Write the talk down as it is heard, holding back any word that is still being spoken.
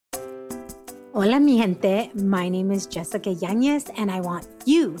Hola, mi gente. My name is Jessica Yanez, and I want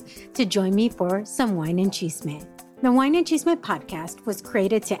you to join me for some Wine and Chisme. The Wine and Chisme podcast was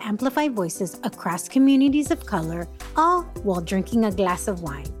created to amplify voices across communities of color, all while drinking a glass of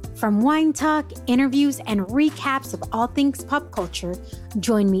wine. From wine talk, interviews, and recaps of all things pop culture,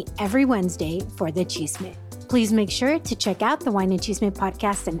 join me every Wednesday for the Chisme. Please make sure to check out the Wine and Chisme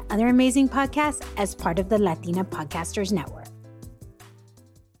podcast and other amazing podcasts as part of the Latina Podcasters Network.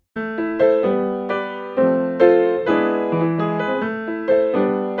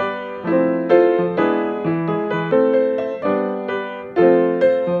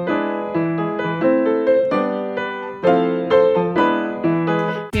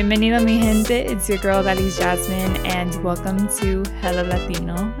 Bienvenido, mi gente. It's your girl, Dali's Jasmine, and welcome to Hello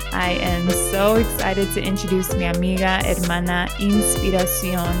Latino. I am so excited to introduce mi amiga, hermana,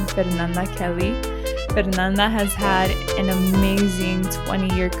 inspiración, Fernanda Kelly. Fernanda has had an amazing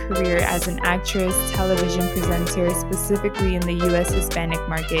 20-year career as an actress, television presenter, specifically in the U.S. Hispanic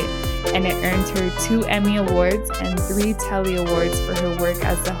market, and it earned her 2 Emmy Awards and 3 Telly Awards for her work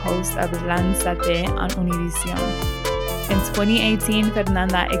as the host of Lánzate on Univision. In 2018,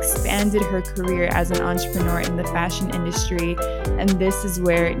 Fernanda expanded her career as an entrepreneur in the fashion industry, and this is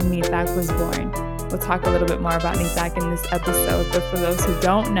where Nitak was born. We'll talk a little bit more about Nitak in this episode, but for those who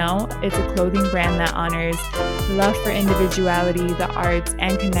don't know, it's a clothing brand that honors love for individuality, the arts,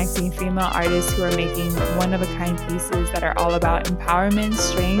 and connecting female artists who are making one-of-a-kind pieces that are all about empowerment,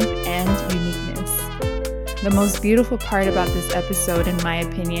 strength, and uniqueness. The most beautiful part about this episode, in my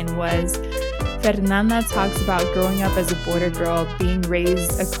opinion, was Fernanda talks about growing up as a border girl, being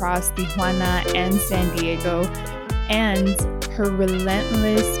raised across Tijuana and San Diego, and her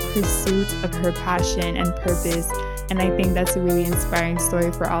relentless pursuit of her passion and purpose. And I think that's a really inspiring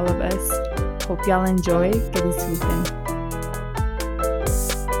story for all of us. Hope y'all enjoy. Que disfruten.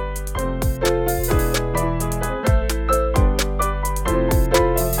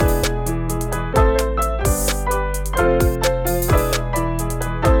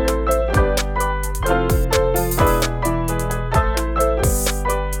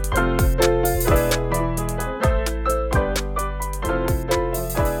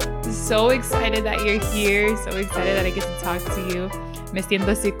 So excited that you're here. So excited that I get to talk to you. Me siento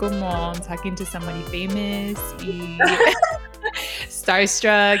así como I'm talking to somebody famous y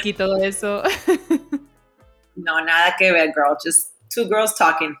starstruck y todo eso. No, nada que ver, girl. Just 2 girls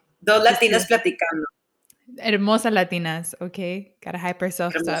talking. 2 latinas platicando. Hermosas latinas, okay? Gotta hype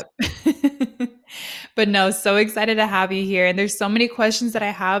ourselves up. But no, so excited to have you here. And there's so many questions that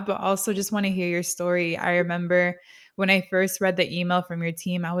I have, but also just want to hear your story. I remember when I first read the email from your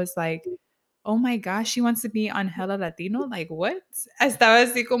team, I was like, oh my gosh, she wants to be on Hella Latino? Like, what? Estaba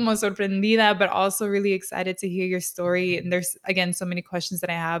así como sorprendida, but also really excited to hear your story. And there's, again, so many questions that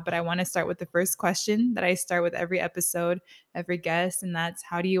I have, but I want to start with the first question that I start with every episode, every guest, and that's,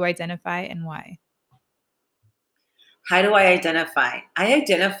 how do you identify and why? How do I identify? I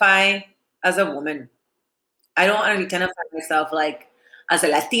identify as a woman. I don't identify myself like as a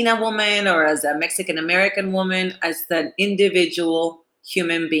Latina woman or as a Mexican American woman, as an individual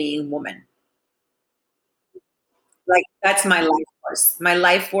human being woman. Like, that's my life force. My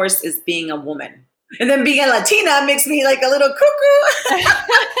life force is being a woman. And then being a Latina makes me like a little cuckoo.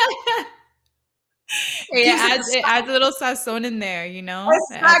 It adds a little sazon in there, you know?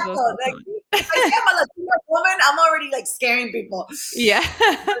 Exactly. Like, if I say I'm a Latina woman, I'm already like scaring people. Yeah.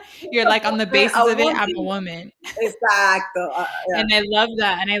 You're like, on the basis of it, I'm a woman. Exacto. Yeah. And I love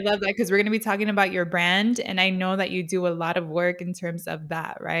that. And I love that because we're going to be talking about your brand. And I know that you do a lot of work in terms of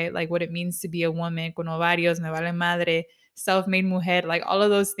that, right? Like what it means to be a woman, con ovarios, me vale madre, self-made mujer, like all of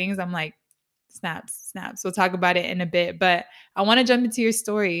those things. I'm like, snaps. We'll talk about it in a bit. But I want to jump into your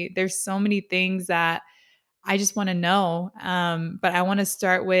story. There's so many things that I just want to know. But I want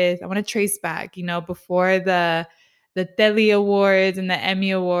to trace back, before the Telly Awards and the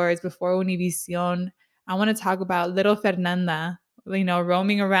Emmy Awards, before Univision. I want to talk about little Fernanda,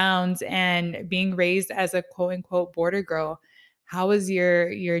 roaming around and being raised as a quote unquote border girl. How was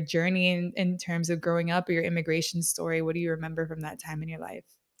your journey in terms of growing up or your immigration story? What do you remember from that time in your life?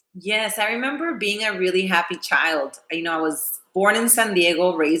 Yes, I remember being a really happy child. I was born in San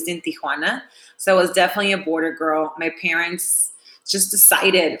Diego, raised in Tijuana. So I was definitely a border girl. My parents just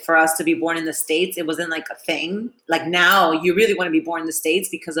decided for us to be born in the States. It wasn't like a thing. Like now, you really want to be born in the States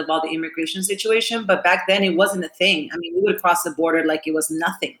because of all the immigration situation. But back then, it wasn't a thing. I mean, we would cross the border like it was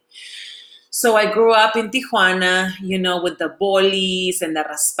nothing. So I grew up in Tijuana, with the bolis and the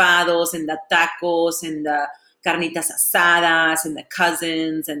raspados and the tacos and the carnitas asadas and the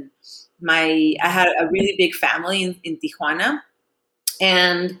cousins. And I had a really big family in Tijuana.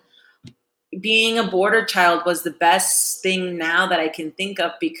 And being a border child was the best thing now that I can think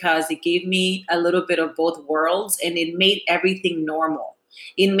of, because it gave me a little bit of both worlds, and it made everything normal.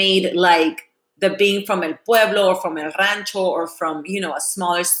 It made like the being from El Pueblo or from El Rancho or from, a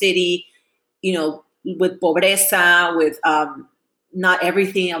smaller city, with pobreza, with not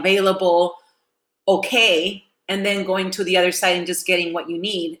everything available, okay. And then going to the other side and just getting what you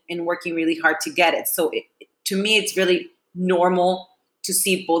need and working really hard to get it. So to me, it's really normal to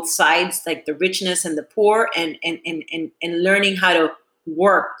see both sides, like the richness and the poor, and learning how to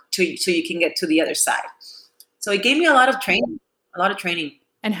work so you can get to the other side. So it gave me a lot of training, a lot of training.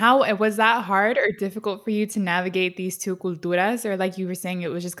 And how was that hard or difficult for you to navigate these two culturas? Or like you were saying, it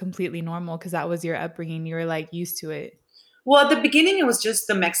was just completely normal because that was your upbringing. You were like used to it. Well, at the beginning, it was just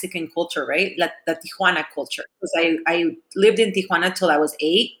the Mexican culture, right? Like the Tijuana culture. Because I lived in Tijuana till I was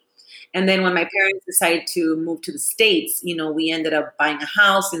 8. And then when my parents decided to move to the States, we ended up buying a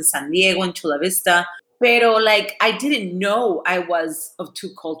house in San Diego, in Chula Vista. Pero like, I didn't know I was of two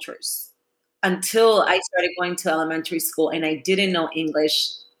cultures until I started going to elementary school, and I didn't know English,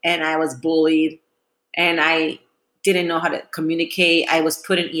 and I was bullied, and I didn't know how to communicate. I was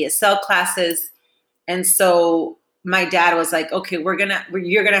put in ESL classes. And so my dad was like, okay, you're going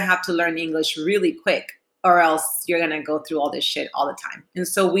to have to learn English really quick, or else you're going to go through all this shit all the time. And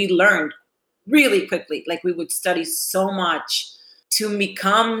so we learned really quickly. Like, we would study so much to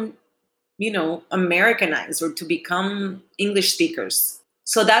become, Americanized, or to become English speakers.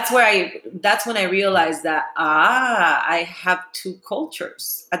 So that's when I realized that, I have two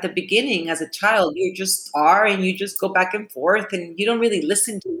cultures. At the beginning, as a child, you just are, and you just go back and forth, and you don't really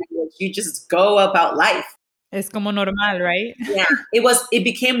listen to language. You just go about life. Es como normal, right? Yeah, it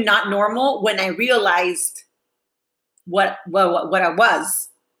became not normal when I realized what I was,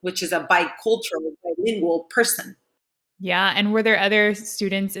 which is a bicultural, bilingual person. Yeah. And were there other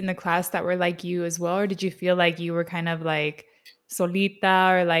students in the class that were like you as well? Or did you feel like you were kind of like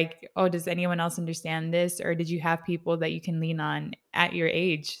solita, or like, oh, does anyone else understand this? Or did you have people that you can lean on at your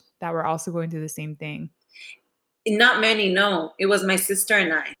age that were also going through the same thing? Not many, no. It was my sister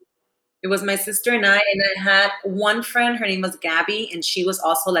and I. And I had one friend. Her name was Gabby, and she was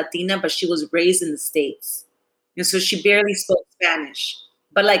also Latina, but she was raised in the States. And so she barely spoke Spanish.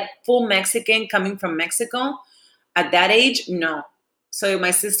 But like full Mexican, coming from Mexico at that age, no. So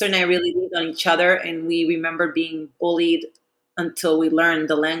my sister and I really leaned on each other, and we remember being bullied until we learned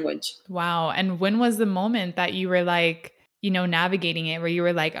the language. Wow. And when was the moment that you were like, navigating it, where you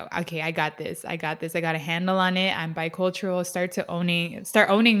were like, "Oh, okay, I got this. I got this. I got a handle on it. I'm bicultural." Start owning,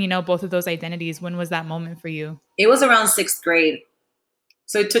 both of those identities. When was that moment for you? It was around 6th grade.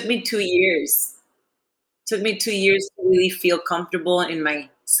 So it took me 2 years. Took me 2 years to really feel comfortable in my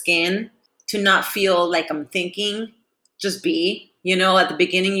skin, to not feel like I'm thinking, just be. At the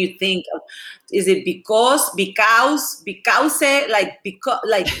beginning, you think, is it because,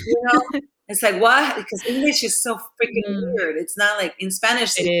 it's like, what? Because English is so freaking Mm, weird. It's not like in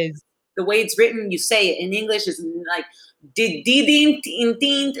Spanish, it is. the way it's written, you say it. In English, is like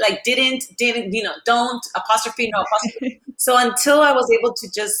didn't, like didn't, don't, apostrophe, no apostrophe. So until I was able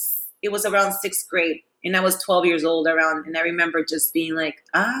to it was around 6th grade, and I was 12 years old around, and I remember just being like,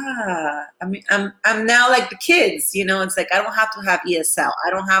 I mean, I'm now like the kids, it's like, I don't have to have ESL. I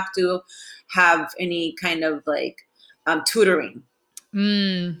don't have to have any kind of like tutoring.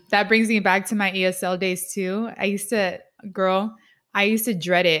 That brings me back to my ESL days too. I used to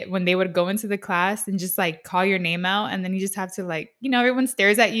dread it when they would go into the class and just like call your name out. And then you just have to like, everyone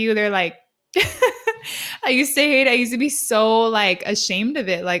stares at you. They're like, I used to be so like ashamed of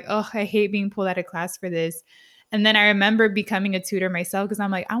it. Like, oh, I hate being pulled out of class for this. And then I remember becoming a tutor myself because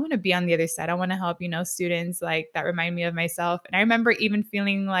I'm like, I want to be on the other side. I want to help, students like that remind me of myself. And I remember even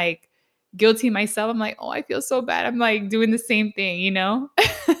feeling like guilty myself. I'm like, oh, I feel so bad. I'm like doing the same thing.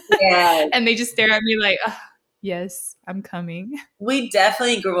 Yeah. And they just stare at me like, "Ugh, yes, I'm coming." We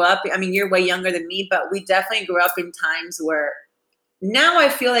definitely grew up. I mean, you're way younger than me, but we definitely grew up in times where now I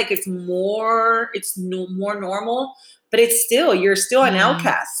feel like it's more normal, but you're still an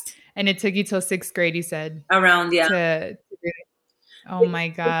outcast. And it took you till 6th grade, you said, Around, yeah. Oh my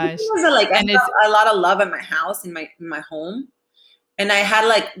gosh. Like, I And it's felt a lot of love in my house, in my home, and I had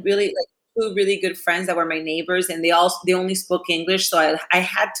like really like two really good friends that were my neighbors, and they only spoke English, so I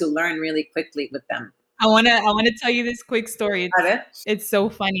had to learn really quickly with them. I wanna tell you this quick story. It's so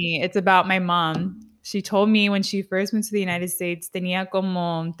funny. It's about my mom. She told me when she first went to the United States, tenía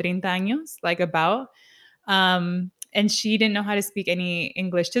como 30 años, like about. And she didn't know how to speak any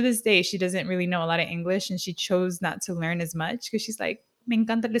English. To this day, she doesn't really know a lot of English, and she chose not to learn as much because she's like, me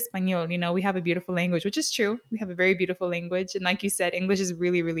encanta el español. You know, we have a beautiful language, which is true. We have a very beautiful language. And like you said, English is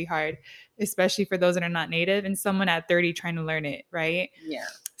really, really hard, especially for those that are not native and someone at 30 trying to learn it, right? Yeah.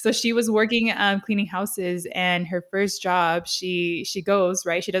 So she was working cleaning houses, and her first job, she goes,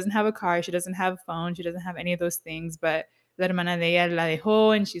 right? She doesn't have a car, she doesn't have a phone, she doesn't have any of those things, but la hermana de ella la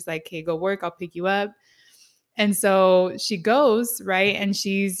dejó, and she's like, hey, go work, I'll pick you up. And so she goes, right? And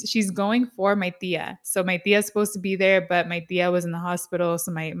she's going for my tia. So my tia is supposed to be there, but my tia was in the hospital. So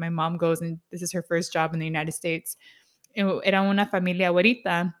my mom goes, and this is her first job in the United States. Era una familia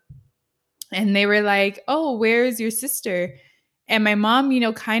güerita. And they were like, oh, where's your sister? And my mom, you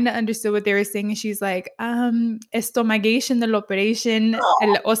know, kind of understood what they were saying. And she's like, estomagation, the operation,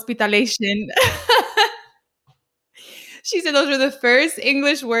 el hospitalation. She said those were the first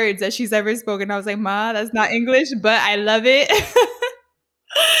English words that she's ever spoken. I was like, Ma, that's not English, but I love it.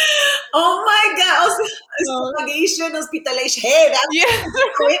 Oh my God. So, Estomagation, hospitalation. Hey, that's yeah.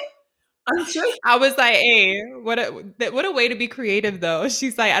 quick. I'm sure. I was like, hey, what a way to be creative, though.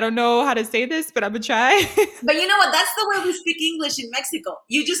 She's like, I don't know how to say this, but I'm going to try. But you know what? That's the way we speak English in Mexico.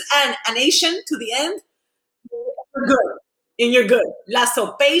 You just add an Asian to the end, you're good. And you're good. La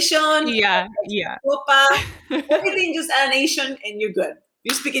sopation, Yeah, yeah. sopa, everything just add an Asian and you're good.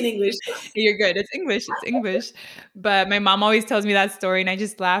 You're speaking English. You're good. It's English. It's English. But my mom always tells me that story, and I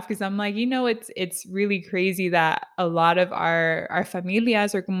just laugh because I'm like, you know, it's really crazy that a lot of our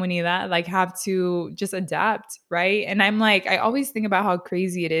familias or comunidad like have to just adapt, right? And I'm like, I always think about how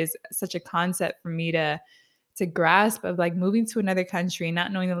crazy it is, such a concept for me to grasp of like moving to another country,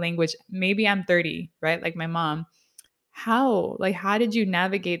 not knowing the language. Maybe I'm 30, right? Like my mom. How did you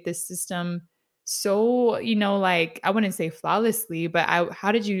navigate this system so, you know, like I wouldn't say flawlessly, but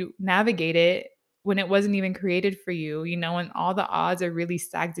how did you navigate it when it wasn't even created for you, you know, and all the odds are really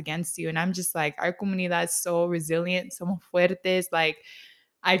stacked against you? And I'm just like, our comunidad is so resilient, somos fuertes. Like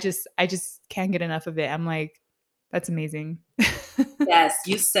I just can't get enough of it. I'm like, that's amazing. Yes,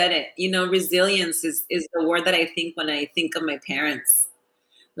 you said it. You know, resilience is the word that I think when I think of my parents.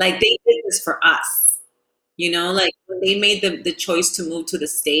 Like they did this for us. You know, like when they made the choice to move to the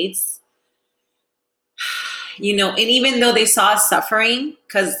States, you know, and even though they saw us suffering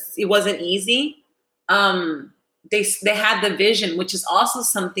because it wasn't easy, um, they had the vision, which is also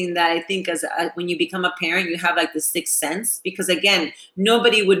something that I think when you become a parent, you have like the sixth sense. Because again,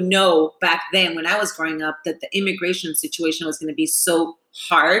 nobody would know back then when I was growing up that the immigration situation was going to be so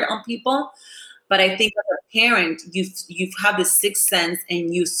hard on people. But I think as a parent, you have the sixth sense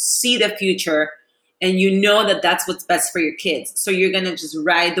and you see the future, and you know that that's what's best for your kids. So you're gonna just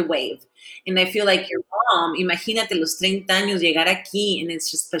ride the wave. And I feel like your mom, imagínate los 30 años llegar aquí, and it's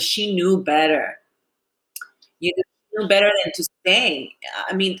just, but she knew better. You know better than to stay.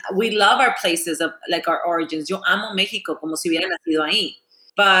 I mean, we love our places of like our origins. Yo amo México como si hubiera nacido ahí.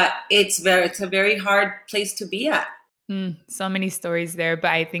 But it's a very hard place to be at. So many stories there,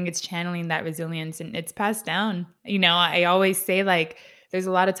 but I think it's channeling that resilience and it's passed down. You know, I always say like there's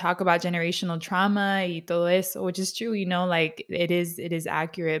a lot of talk about generational trauma y todo eso, which is true, you know, like it is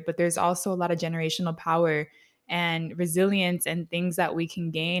accurate, but there's also a lot of generational power and resilience and things that we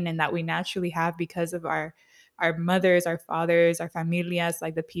can gain and that we naturally have because of our mothers, our fathers, our familias,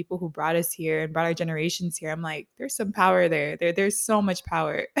 like the people who brought us here and brought our generations here. I'm like, there's some power there. There's so much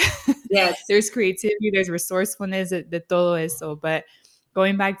power. Yes. There's creativity, there's resourcefulness, de todo eso. But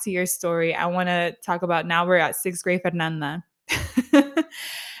going back to your story, I want to talk about now we're at sixth grade Fernanda.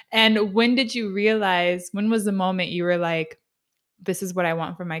 And when did you realize, when was the moment you were like, this is what I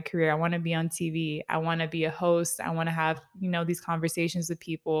want for my career. I want to be on TV. I want to be a host. I want to have, you know, these conversations with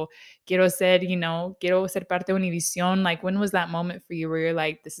people. Quiero ser parte de Univision. Like, when was that moment for you where you're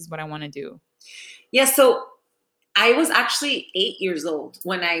like, this is what I want to do? Yeah. So I was actually 8 years old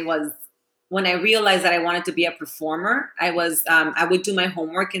when I realized that I wanted to be a performer. I would do my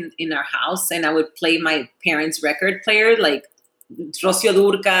homework in our house, and I would play my parents' record player, like Rocío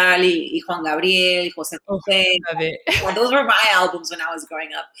Dúrcal y Juan Gabriel, José José. Love it. Those were my albums when I was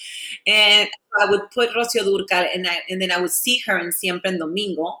growing up. And I would put Rocío Dúrcal, and then I would see her in Siempre en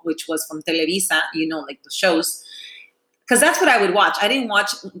Domingo, which was from Televisa, you know, like the shows. Because that's what I would watch. I didn't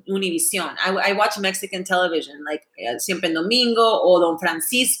watch Univision. I watched Mexican television, like Siempre en Domingo or Don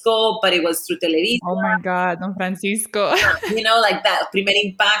Francisco, but it was through Televisa. Oh my God, Don Francisco. You know, like that Primer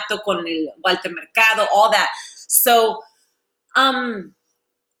Impacto con el Walter Mercado, all that. So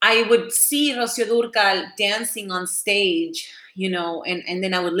I would see Rocío Dúrcal dancing on stage, you know, and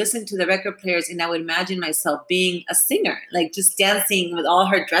then I would listen to the record players, and I would imagine myself being a singer, like just dancing with all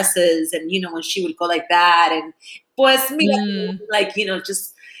her dresses, and, you know, when she would go like that, and pues, mira, like, you know,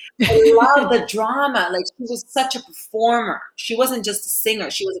 just, I love the drama. Like she was such a performer. She wasn't just a singer.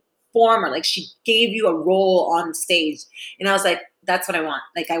 She was a performer. Like she gave you a role on stage. And I was like, that's what I want.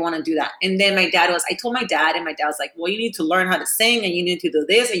 Like I want to do that. And then I told my dad, and my dad was like, well, you need to learn how to sing, and you need to do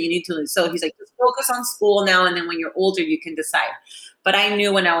this, and you need to. So he's like, just focus on school now, and then when you're older, you can decide. But I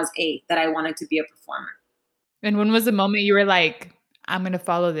knew when I was 8 that I wanted to be a performer. And when was the moment you were like, I'm going to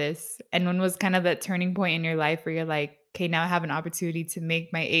follow this? And when was kind of that turning point in your life where you're like, okay, now I have an opportunity to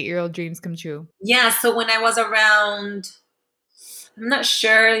make my 8-year-old dreams come true? Yeah. So when I was around, I'm not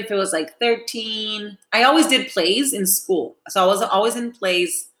sure if it was like 13. I always did plays in school. So I was always in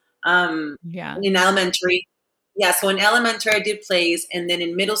plays Yeah. in elementary. Yeah, so in elementary I did plays, and then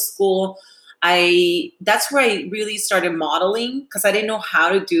in middle school that's where I really started modeling because I didn't know how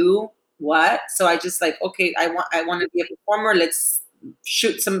to do what. So I just like, okay, I want to be a performer. Let's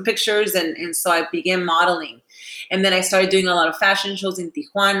shoot some pictures, and so I began modeling. And then I started doing a lot of fashion shows in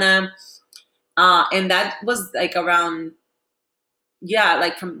Tijuana. And that was like around, yeah,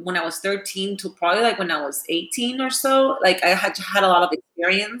 like from when I was 13 to probably like when I was 18 or so. Like I had a lot of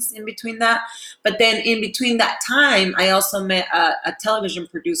experience in between that. But then in between that time, I also met a television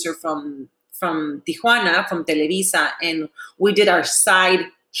producer from Tijuana, from Televisa, and we did our side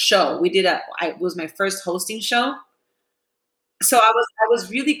show. It was my first hosting show. So I was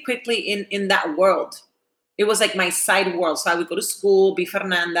really quickly in that world. It was like my side world. So I would go to school, be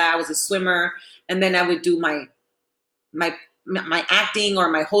Fernanda. I was a swimmer, and then I would do my my acting or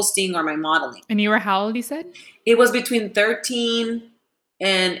my hosting or my modeling. And you were how old, you said? It was between 13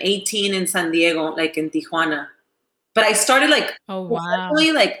 and 18 in San Diego, like in Tijuana. But I started like Oh, wow.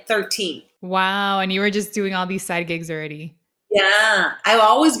 professionally like 13. Wow. And you were just doing all these side gigs already. Yeah. I've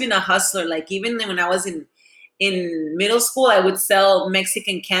always been a hustler. Like even when I was in middle school, I would sell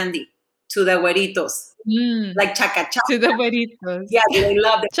Mexican candy to the güeritos. Like chaca chaca. To the güeritos. Yeah, they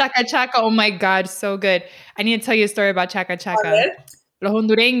love it. Chaca chaca. Oh my God, so good. I need to tell you a story about chaca chaca. Los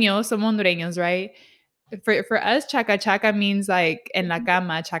hondureños, somos hondureños, right? For us, chaca chaca means like en la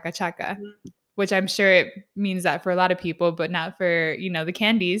cama, chaca chaca, which I'm sure it means that for a lot of people, but not for, the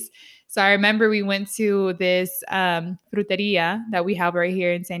candies. So I remember we went to this fruteria that we have right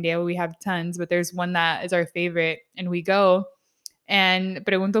here in San Diego. We have tons, but there's one that is our favorite. And we go and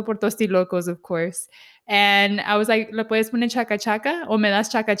pregunto por tostilocos, of course. And I was like, ¿le puedes poner chaca chaca? O me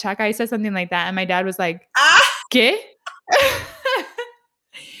das chaca chaca? I said something like that. And my dad was like, ¿qué?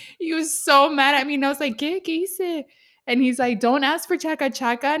 He was so mad at me. And I was like, ¿qué hice? And he's like, don't ask for chaca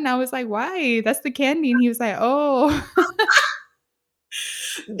chaca. And I was like, why? That's the candy. And he was like, oh.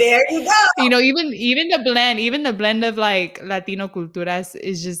 There you go. Even the blend of like Latino culturas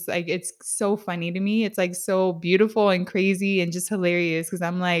is just like, it's so funny to me. It's like so beautiful and crazy and just hilarious because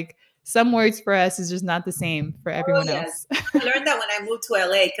I'm like, some words for us is just not the same for everyone else. I learned that when I moved to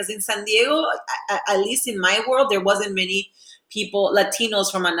LA because in San Diego, at least in my world, there wasn't many people,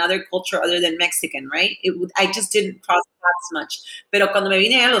 Latinos from another culture other than Mexican, right? I just didn't cross paths much. Pero cuando me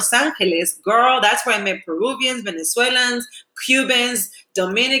vine a Los Angeles, girl, that's where I met Peruvians, Venezuelans, Cubans,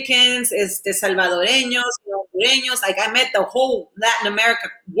 Dominicans, Salvadoreños, Hondureños. Like I met the whole Latin America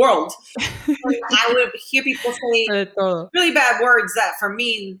world. I would hear people say really bad words that for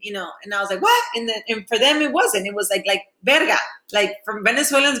me, and I was like, what? And for them, it wasn't. It was like verga. Like from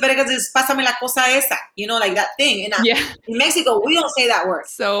Venezuelans, verga is pásame la cosa esa, like that thing. And in Mexico, we don't say that word.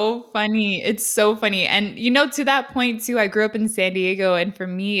 So funny. It's so funny. And, to that point too, I grew up in San Diego. And for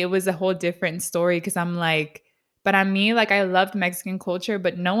me, it was a whole different story because I'm like, but on me, like I loved Mexican culture,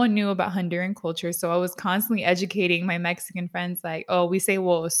 but no one knew about Honduran culture. So I was constantly educating my Mexican friends like, oh, we say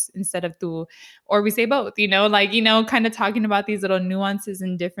vos instead of tú, or we say both, kind of talking about these little nuances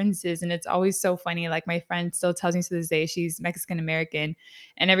and differences. And it's always so funny. Like my friend still tells me to this day, she's Mexican American.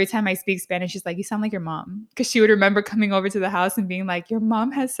 And every time I speak Spanish, she's like, you sound like your mom. Because she would remember coming over to the house and being like, your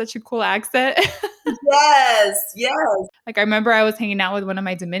mom has such a cool accent. Yes. Like I remember I was hanging out with one of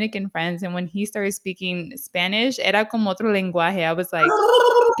my Dominican friends, and when he started speaking Spanish, era como otro lenguaje. I was like,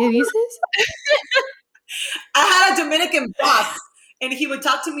 ¿qué dices? I had a Dominican boss, and he would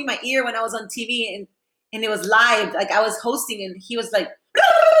talk to me in my ear when I was on TV, and it was live. Like I was hosting, and he was like,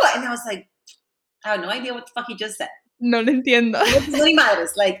 and I was like, I have no idea what the fuck he just said. No lo entiendo.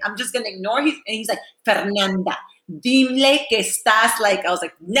 Like I'm just gonna ignore him. And he's like, Fernanda, dile que estás like. I was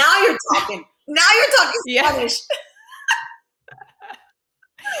like, now you're talking. Now you're talking Spanish.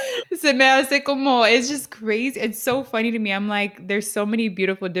 Se me hace como, it's just crazy. It's so funny to me. I'm like, there's so many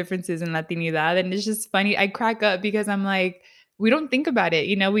beautiful differences in Latinidad. And it's just funny. I crack up because I'm like, we don't think about it.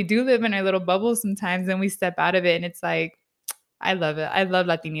 We do live in our little bubble sometimes and we step out of it. And it's like, I love it. I love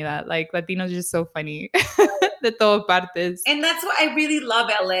Latinidad. Like Latinos are just so funny. De todas partes. And that's why I really love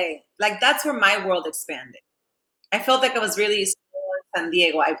LA. Like, that's where my world expanded. I felt like I was really small in San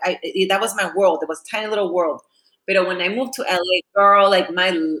Diego. That was my world. It was a tiny little world. But when I moved to LA, girl, like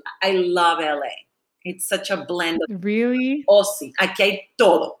I love LA. It's such a blend of Really? oh, sí, aquí hay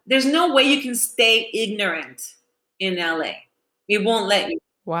todo. There's no way you can stay ignorant in LA. It won't let you.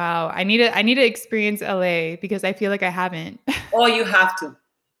 Wow. I need to experience LA because I feel like I haven't. Oh, you have to.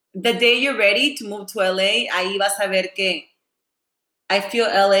 The day you're ready to move to LA, ahí vas a ver que I feel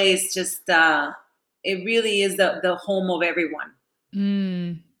LA is just it really is the home of everyone.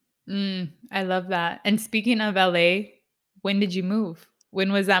 I love that. And speaking of LA, when did you move?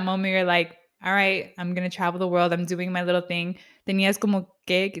 When was that moment you're like, all right, I'm going to travel the world. I'm doing my little thing. Tenías como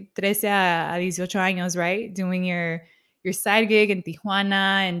que 13 a 18 años, right? Doing your side gig in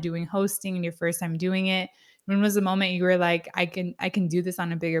Tijuana and doing hosting and your first time doing it. When was the moment you were like, I can do this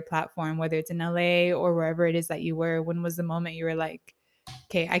on a bigger platform, whether it's in LA or wherever it is that you were? When was the moment you were like,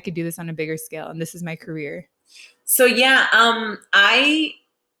 okay, I could do this on a bigger scale and this is my career? So yeah, I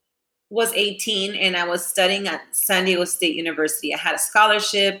was 18 and I was studying at San Diego State University. I had a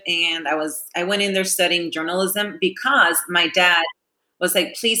scholarship and I went in there studying journalism because my dad was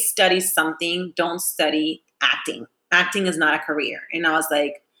like, please study something, don't study acting. Acting is not a career. And I was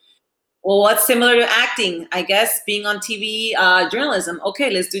like, well, what's similar to acting? I guess being on TV, journalism. Okay,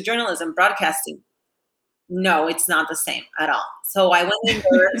 let's do journalism, broadcasting. No, it's not the same at all. So I went in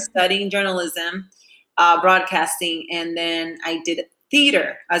there studying journalism, broadcasting, and then I did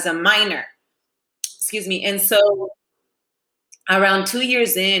theater as a minor. Excuse me. And so around 2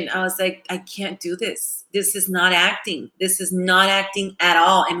 years in, I was like, I can't do this. This is not acting. This is not acting at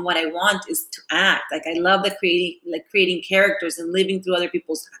all. And what I want is to act. Like I love the creating characters and living through other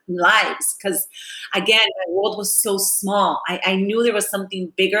people's lives. Because again, my world was so small. I knew there was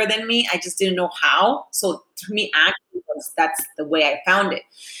something bigger than me. I just didn't know how. So to me, acting that's the way I found it.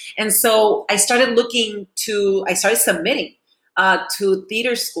 And so I started submitting to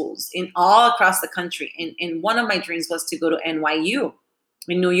theater schools in all across the country. And one of my dreams was to go to NYU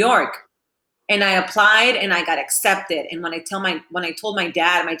in New York. And I applied and I got accepted. And when I told my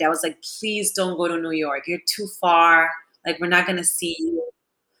dad was like, please don't go to New York. You're too far. Like, we're not going to see you.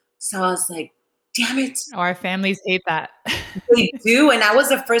 So I was like, damn it. Our families hate that. They do. And I was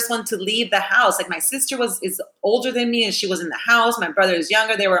the first one to leave the house. Like my sister is older than me and she was in the house. My brother is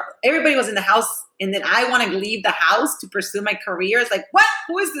younger. Everybody was in the house. And then I want to leave the house to pursue my career. It's like, what?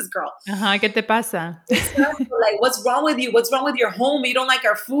 Who is this girl? ¿Qué te pasa? Like, what's wrong with you? What's wrong with your home? You don't like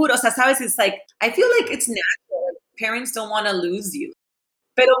our food? O sea, sabes, it's like, I feel like it's natural. Parents don't want to lose you.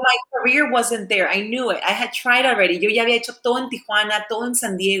 Pero my career wasn't there. I knew it. I had tried already. Yo ya había hecho todo en Tijuana, todo en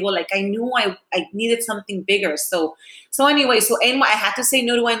San Diego. Like I knew I needed something bigger. So anyway, I had to say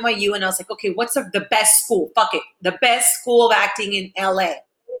no to NYU, and I was like, okay, what's the best school? Fuck it, the best school of acting in LA.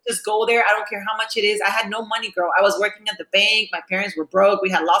 Just go there. I don't care how much it is. I had no money, girl. I was working at the bank. My parents were broke.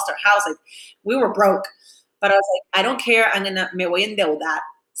 We had lost our house. Like we were broke. But I was like, I don't care. Me voy a endeudar.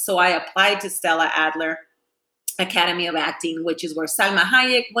 So I applied to Stella Adler Academy of Acting, which is where Salma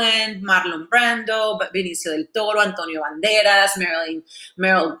Hayek went, Marlon Brando, Benicio del Toro, Antonio Banderas,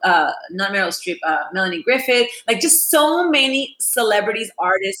 not Meryl Streep, Melanie Griffith, like just so many celebrities,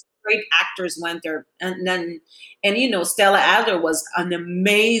 artists, great actors went there. And you know, Stella Adler was an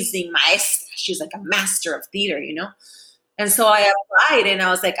amazing maestra. She's like a master of theater, you know? And so I applied and I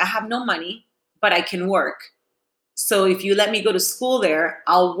was like, I have no money, but I can work. So if you let me go to school there,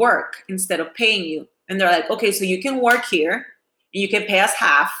 I'll work instead of paying you. And they're like, okay, so you can work here and you can pay us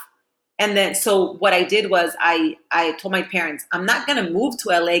half. And then, so what I did was I told my parents, I'm not going to move to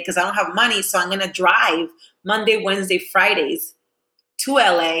LA because I don't have money. So I'm going to drive Monday, Wednesday, Fridays to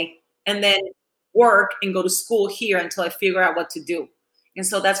LA and then work and go to school here until I figure out what to do. And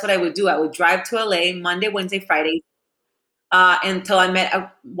so that's what I would do. I would drive to LA Monday, Wednesday, Friday, until I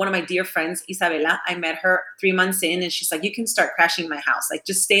met one of my dear friends, Isabella. I met her 3 months in and she's like, you can start crashing my house. Like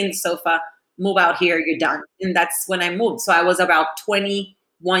just stay in the sofa, move out here, you're done. And that's when I moved. So I was about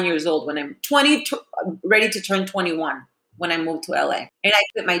 21 years old when I'm ready to turn 21 when I moved to LA. And I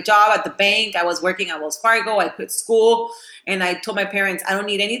quit my job at the bank. I was working at Wells Fargo. I quit school. And I told my parents, I don't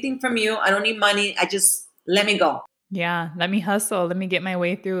need anything from you. I don't need money. I just let me go. Yeah, let me hustle. Let me get my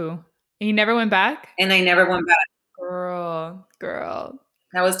way through. And you never went back? And I never went back. Girl.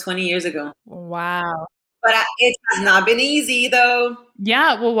 That was 20 years ago. Wow. But it has not been easy, though.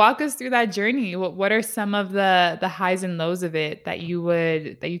 Yeah, well, walk us through that journey. What are some of the highs and lows of it that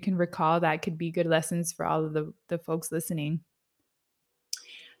you can recall that could be good lessons for all of the folks listening?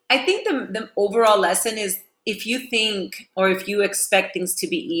 I think the overall lesson is if you think or if you expect things to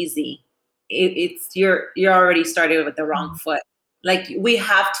be easy, you're already started with the wrong foot. Like, we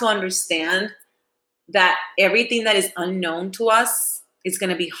have to understand that everything that is unknown to us is going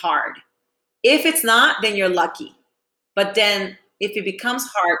to be hard. If it's not, then you're lucky. But then if it becomes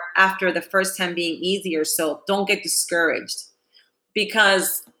hard after the first time being easier, so don't get discouraged,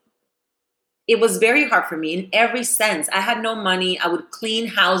 because it was very hard for me in every sense. I had no money. I would clean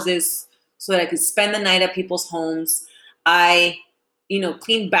houses so that I could spend the night at people's homes. I,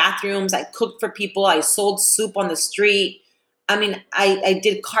 cleaned bathrooms. I cooked for people. I sold soup on the street. I mean, I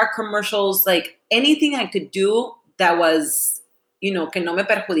did car commercials, like anything I could do that was, que no me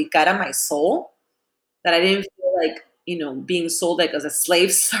perjudicara my soul, that I didn't feel like, being sold like as a slave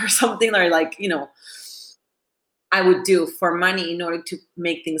or something, or like, I would do for money in order to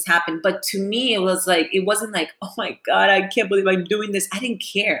make things happen. But to me, it wasn't like, oh my God, I can't believe I'm doing this. I didn't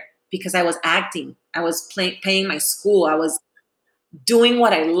care, because I was acting. I was paying my school. I was doing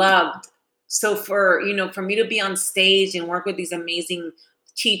what I loved. So for me to be on stage and work with these amazing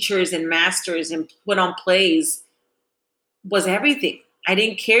teachers and masters and put on plays was everything. I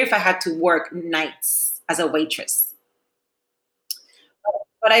didn't care if I had to work nights as a waitress.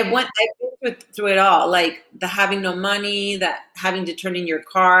 But I've been through it all, like the having no money, that having to turn in your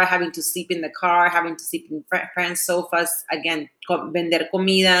car, having to sleep in the car, having to sleep in friends' sofas, again, vender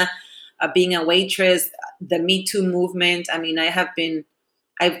comida, being a waitress, the Me Too movement. I mean,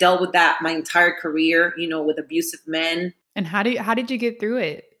 I've dealt with that my entire career, with abusive men. And how did you get through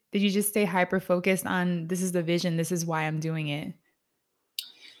it? Did you just stay hyper focused on this is the vision, this is why I'm doing it?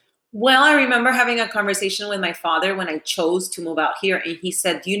 Well, I remember having a conversation with my father when I chose to move out here, and he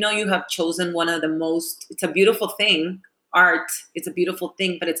said, you have chosen one of the most, it's a beautiful thing, art, it's a beautiful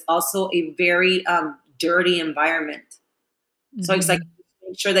thing, but it's also a very dirty environment. So it's like,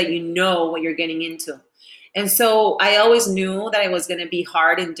 make sure that you know what you're getting into. And so I always knew that it was going to be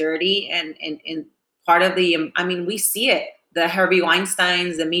hard and dirty, and part of I mean, we see it, the Harvey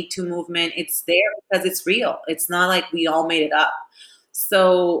Weinsteins, the Me Too movement, it's there because it's real. It's not like we all made it up.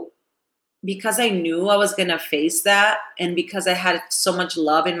 So because I knew I was going to face that, and because I had so much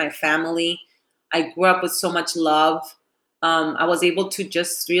love in my family, I grew up with so much love, I was able to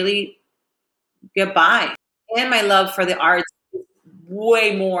just really get by. And my love for the arts is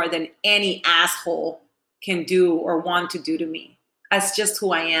way more than any asshole can do or want to do to me. That's just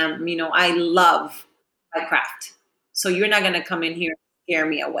who I am. I love my craft. So you're not going to come in here and scare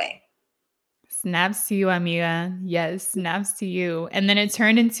me away. Snaps to you, amiga. Yes, snaps to you. And then it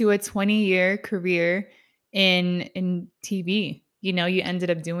turned into a 20-year career in TV. You ended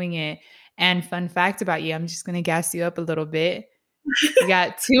up doing it. And fun fact about you, I'm just going to gas you up a little bit. You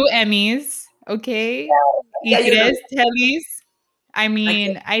got 2 Emmys, okay? Yeah, Y tres Tellys. I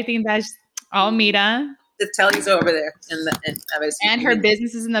mean, Okay. I think that's all mira. The telly's over there, And her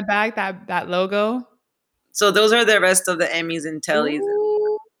business is in the back, that logo. So those are the rest of the Emmys and tellies.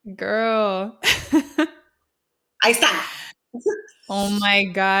 Ooh, girl. Ahí están. Oh my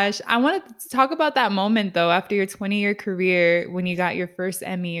gosh. I wanted to talk about that moment though, after your 20-year career, when you got your first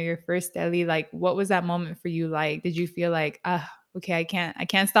Emmy or your first Ellie. Like, what was that moment for you like? Did you feel like, okay, I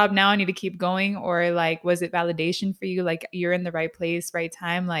can't stop now, I need to keep going? Or like, was it validation for you? Like, you're in the right place, right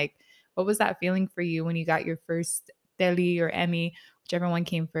time? Like, what was that feeling for you when you got your first Ellie or Emmy, whichever one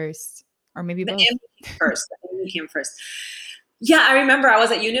came first? Or maybe The both. Emmy came first. The Emmy came first. Yeah, I remember I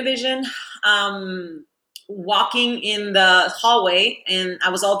was at Univision, walking in the hallway, and I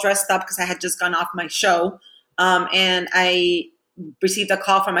was all dressed up because I had just gone off my show. And I received a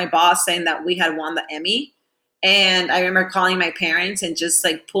call from my boss saying that we had won the Emmy. And I remember calling my parents and just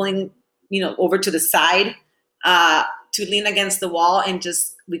like pulling, over to the side, to lean against the wall, and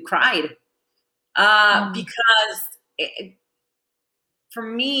we cried. Because for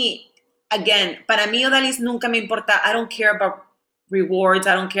me, again, para mí, Odalis, nunca me importa. I don't care about rewards.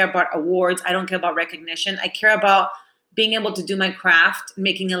 I don't care about awards. I don't care about recognition. I care about being able to do my craft,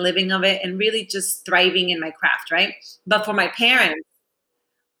 making a living of it, and really just thriving in my craft, right? But for my parents,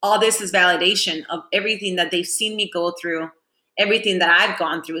 all this is validation of everything that they've seen me go through, everything that I've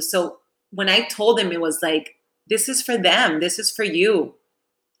gone through. So when I told them, it was like, this is for them. This is for you.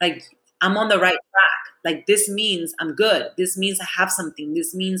 Like, I'm on the right track. Like, this means I'm good. This means I have something.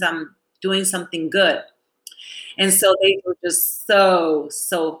 This means I'm doing something good. And so they were just so,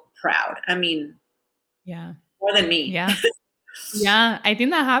 so proud. I mean, Yeah. more than me. Yeah. Yeah, I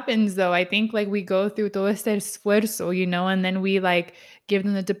think that happens though. I think like we go through todo este esfuerzo, and then we like give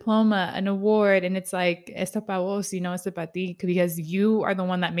them the diploma, an award, and it's like, esto pa vos, esto pa ti, because you are the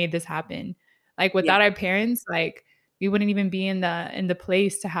one that made this happen. Like Yeah. without our parents, like we wouldn't even be in the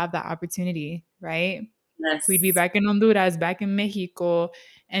place to have that opportunity, right? Yes. We'd be back in Honduras, back in Mexico,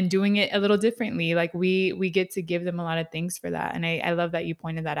 and doing it a little differently. Like we get to give them a lot of things for that. And I love that you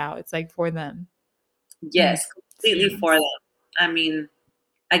pointed that out. It's like for them. Yes, completely for them. I mean,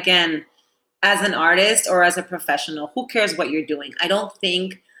 again, as an artist or as a professional, who cares what you're doing? I don't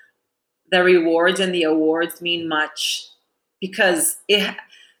think the rewards and the awards mean much, because an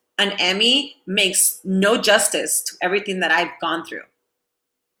Emmy makes no justice to everything that I've gone through,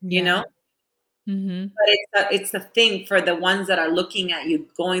 you know? Mm-hmm. But it's the thing for the ones that are looking at you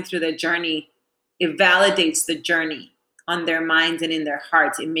going through the journey. It validates the journey on their minds and in their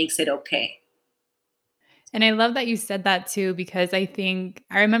hearts. It makes it okay. And I love that you said that too, because I think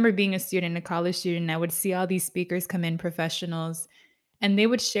I remember being a student, a college student, I would see all these speakers come in, professionals, and they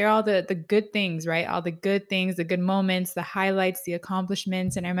would share all the good things, right? All the good things, the good moments, the highlights, the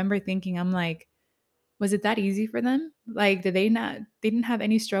accomplishments. And I remember thinking, I'm like, was it that easy for them? Like, they didn't have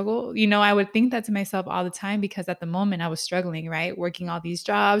any struggle? You know, I would think that to myself all the time, because at the moment I was struggling, right? Working all these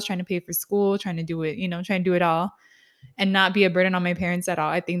jobs, trying to pay for school, trying to do it, trying to do it all and not be a burden on my parents at all.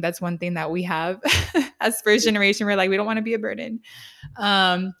 I think that's one thing that we have as first generation. We're like, we don't want to be a burden. But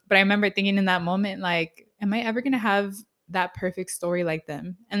I remember thinking in that moment, like, am I ever going to have that perfect story like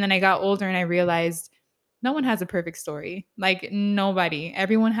them? And then I got older and I realized no one has a perfect story. Like, nobody.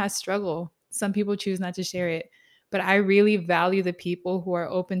 Everyone has struggle. Some people choose not to share it. But I really value the people who are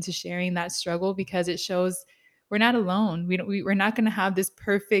open to sharing that struggle, because it shows we're not alone. We're not going to have this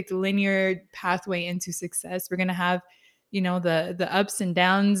perfect linear pathway into success. We're going to have, the ups and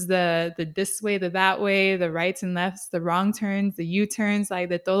downs, the this way, the that way, the rights and lefts, the wrong turns, the U-turns, like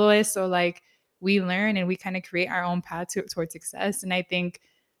the todo eso. Like, we learn and we kind of create our own path towards success. And I think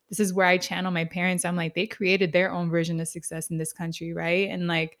this is where I channel my parents. I'm like, they created their own version of success in this country, right? And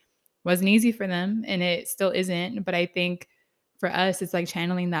like, wasn't easy for them, and it still isn't. But I think for us, it's like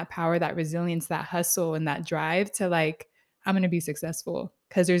channeling that power, that resilience, that hustle, and that drive to like, I'm going to be successful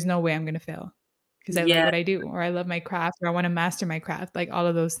because there's no way I'm going to fail, because I love Yeah. what I do, or I love my craft, or I want to master my craft, like all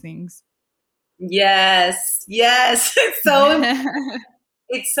of those things. Yes. Yes. I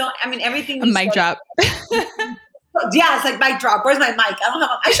mean, everything A you mic said. drop. Yeah, it's like mic drop. Where's my mic?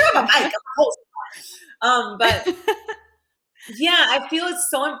 I should have a mic. I'm a host. But yeah, I feel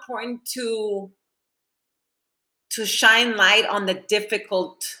it's so important to shine light on the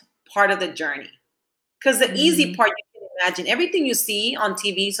difficult part of the journey. Because the easy part, you can imagine everything you see on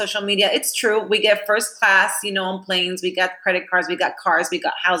TV, social media, it's true. We get first class, on planes. We got credit cards. We got cars. We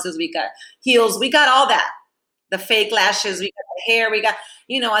got houses. We got heels. We got all that. The fake lashes. We got the hair. We got,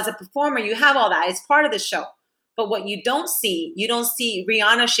 as a performer, you have all that. It's part of the show. But what you don't see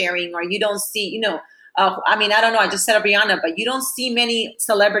Rihanna sharing, or you don't see, I mean, I don't know. I just said Rihanna, but you don't see many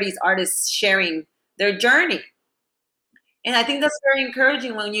celebrities, artists sharing their journey. And I think that's very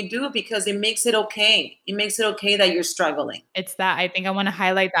encouraging when you do, because it makes it okay. It makes it okay that you're struggling. It's that I think I want to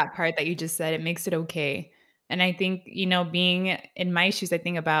highlight that part that you just said. It makes it okay. And I think, being in my shoes, I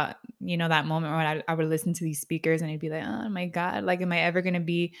think about, that moment when I would listen to these speakers and I'd be like, oh my God, like, am I ever going to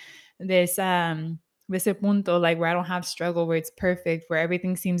be this punto, like where I don't have struggle, where it's perfect, where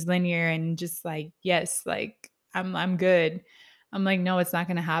everything seems linear and just like, yes, like I'm good. I'm like, no, it's not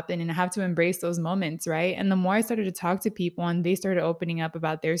going to happen. And I have to embrace those moments. Right. And the more I started to talk to people and they started opening up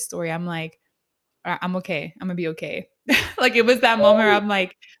about their story, I'm like, I'm okay. I'm gonna be okay. Like, it was that moment where I'm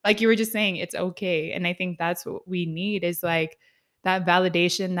like you were just saying, it's okay. And I think that's what we need, is like that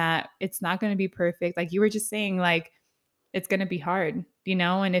validation that it's not going to be perfect. Like you were just saying, like, it's going to be hard,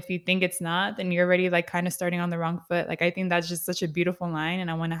 and if you think it's not, then you're already like kind of starting on the wrong foot. Like, I think that's just such a beautiful line.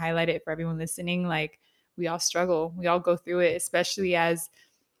 And I want to highlight it for everyone listening. Like, we all struggle. We all go through it, especially as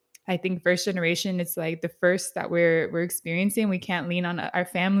I think first generation, it's like the first that we're experiencing. We can't lean on our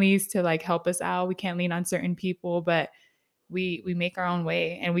families to like help us out. We can't lean on certain people, but we make our own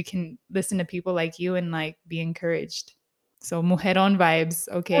way, and we can listen to people like you and like be encouraged. So mujeron vibes,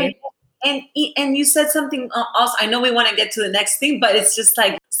 And, okay? and you said something else. I know we want to get to the next thing, but it's just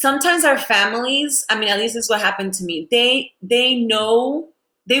like sometimes our families, I mean, at least this is what happened to me. They know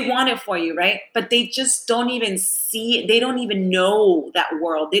they want it for you, right? But they just don't even see it. They don't even know that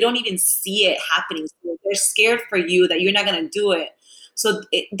world. They don't even see it happening. So they're scared for you that you're not going to do it. So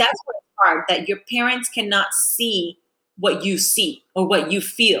that's what's hard, that your parents cannot see what you see or what you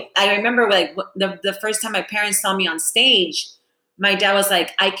feel. I remember like the first time my parents saw me on stage, my dad was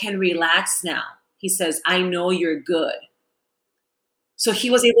like, I can relax now. He says, I know you're good. So he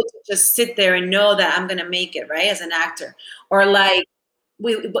was able to just sit there and know that I'm going to make it, right, as an actor. Or like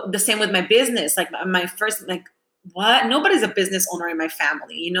the same with my business. Like my first, like, what? Nobody's a business owner in my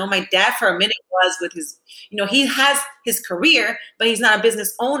family. My dad for a minute was with his, he has his career, but he's not a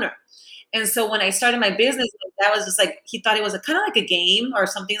business owner. And so when I started my business, that was just like, he thought it was kind of like a game or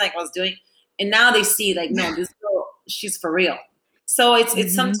something like I was doing. And now they see like, no, this girl, she's for real. So it's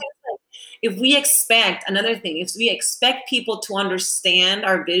sometimes like, if we expect another thing, if we expect people to understand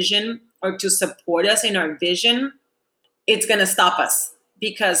our vision or to support us in our vision, it's going to stop us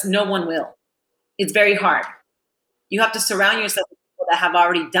because no one will. It's very hard. You have to surround yourself with people that have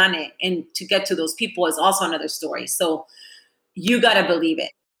already done it. And to get to those people is also another story. So you got to believe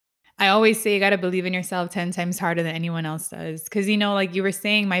it. I always say you got to believe in yourself 10 times harder than anyone else does. Cause you know, like you were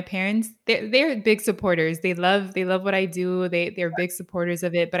saying, my parents, they're big supporters. They love what I do. They're big supporters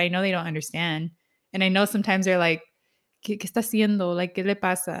of it, but I know they don't understand. And I know sometimes they're like, ¿Qué está haciendo? Like, ¿qué le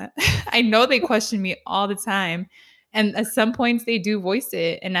pasa? I know they question me all the time. And at some points they do voice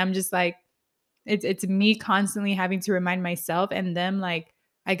it. And I'm just like, it's me constantly having to remind myself and them like,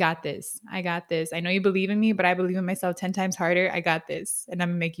 I got this. I got this. I know you believe in me, but I believe in myself 10 times harder. I got this. And I'm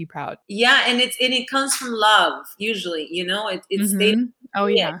gonna make you proud. Yeah, and it comes from love usually. It's they don't Oh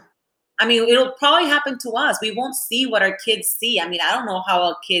see it. yeah. I mean, it'll probably happen to us. We won't see what our kids see. I mean, I don't know how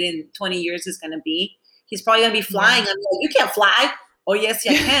a kid in 20 years is going to be. He's probably going to be flying. Yeah. I'm like, you can't fly. Oh, yes,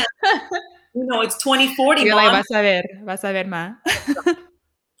 you can. It's 2040, You're like, mom. vas a ver, ma.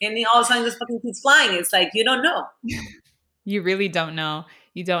 And then all of a sudden, this fucking kid's flying. It's like, you don't know. You really don't know.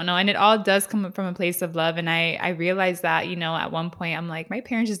 You don't know. And it all does come from a place of love. And I realized that, at one point I'm like, my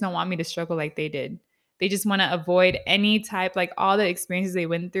parents just don't want me to struggle like they did. They just want to avoid any type, like all the experiences they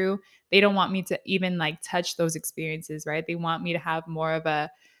went through. They don't want me to even like touch those experiences, right? They want me to have more of a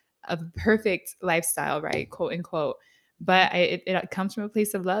perfect lifestyle, right? Quote unquote. But it comes from a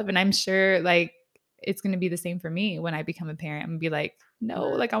place of love. And I'm sure like it's going to be the same for me when I become a parent. I'm going to be like, no,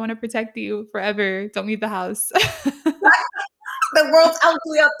 like I want to protect you forever. Don't leave the house. The world's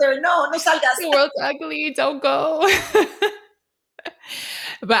ugly out there. No, no salgas. The world's ugly. Don't go.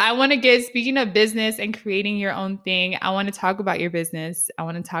 But I want to speaking of business and creating your own thing, I want to talk about your business. I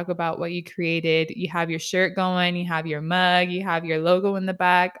want to talk about what you created. You have your shirt going, you have your mug, you have your logo in the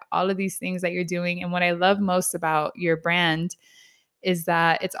back, all of these things that you're doing. And what I love most about your brand is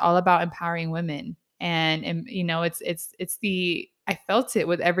that it's all about empowering women. And it's the I felt it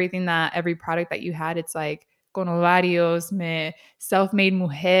with every product that you had. It's like con ovarios, me self-made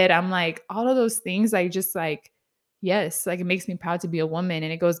mujer. I'm like all of those things. I just like yes, like it makes me proud to be a woman,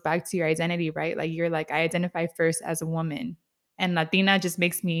 and it goes back to your identity, right? Like you're like I identify first as a woman, and Latina just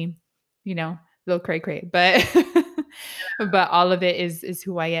makes me, a little cray cray, but but all of it is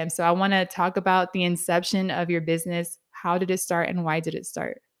who I am. So I want to talk about the inception of your business. How did it start and why did it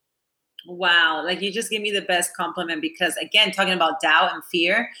start? Wow. Like you just gave me the best compliment because, again, talking about doubt and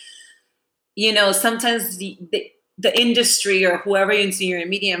fear, sometimes the industry or whoever in your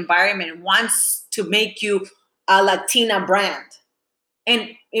immediate environment wants to make you a Latina brand.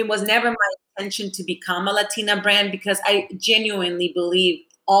 And it was never my intention to become a Latina brand because I genuinely believe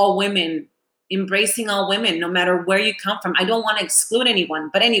embracing all women, no matter where you come from. I don't want to exclude anyone.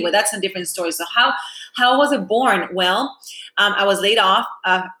 But anyway, that's a different story. So how was it born? Well, I was laid off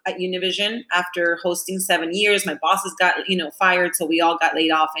at Univision after hosting 7 years. My bosses got, fired. So we all got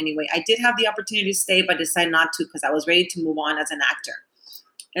laid off anyway. I did have the opportunity to stay, but decided not to because I was ready to move on as an actor.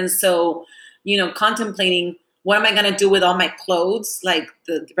 And so, contemplating what am I going to do with all my clothes, like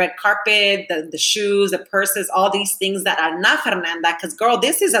the red carpet, the shoes, the purses, all these things that are not Fernanda. Because, girl,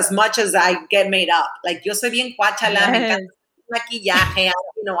 this is as much as I get made up. Like, yo soy bien cuachala, me encanta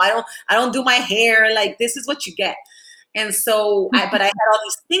maquillaje. I don't do my hair. Like, this is what you get. And so, but I had all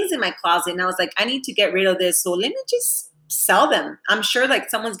these things in my closet, and I was like, I need to get rid of this. So let me just sell them. I'm sure like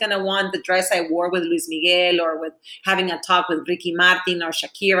someone's going to want the dress I wore with Luis Miguel or with having a talk with Ricky Martin or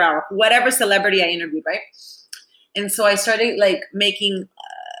Shakira or whatever celebrity I interviewed, right? And so I started like making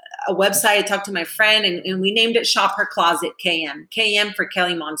a website. I talked to my friend and we named it Shop Her Closet KM. KM for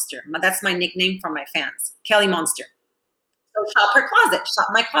Kelly Monster. That's my nickname for my fans, Kelly Monster. So Shop Her Closet, shop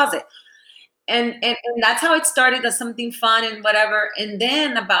my closet. And that's how it started as something fun and whatever. And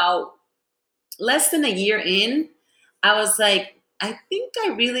then about less than a year in, I was like, I think I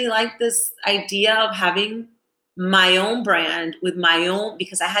really like this idea of having my own brand with my own,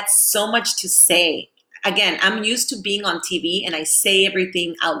 because I had so much to say. Again, I'm used to being on TV and I say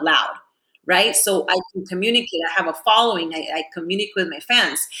everything out loud, right? So I can communicate. I have a following. I communicate with my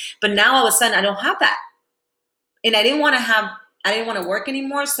fans. But now all of a sudden I don't have that. And I didn't want to work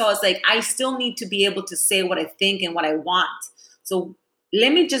anymore. So I was like, I still need to be able to say what I think and what I want. So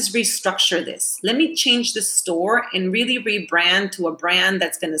let me just restructure this. Let me change the store and really rebrand to a brand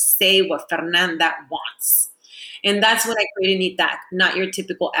that's going to say what Fernanda wants. And that's when I created Need That, Not Your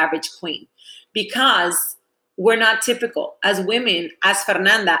Typical Average Queen. Because we're not typical. As women, as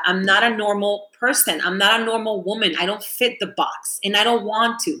Fernanda, I'm not a normal person. I'm not a normal woman. I don't fit the box and I don't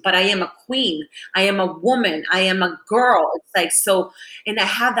want to, but I am a queen. I am a woman. I am a girl. It's like, so, and I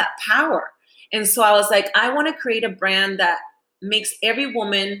have that power. And so I was like, I want to create a brand that makes every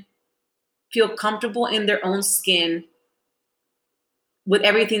woman feel comfortable in their own skin with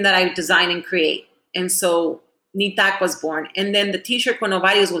everything that I design and create. And so Nitak was born. And then the t-shirt Con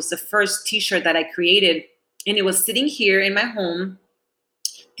Ovarios was the first t-shirt that I created. And it was sitting here in my home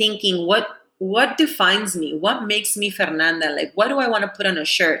thinking, what defines me? What makes me Fernanda? Like, what do I want to put on a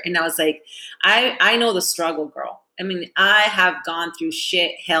shirt? And I was like, I know the struggle, girl. I mean, I have gone through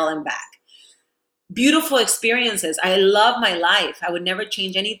shit, hell, and back. Beautiful experiences. I love my life. I would never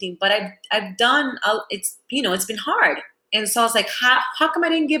change anything, but I've done, it's been hard. And so I was like, how come I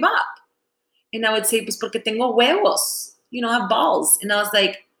didn't give up? And I would say, pues porque tengo huevos, I have balls. And I was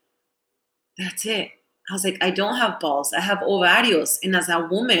like, that's it. I was like, I don't have balls. I have ovarios. And as a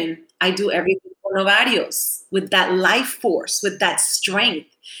woman, I do everything con ovarios with that life force, with that strength.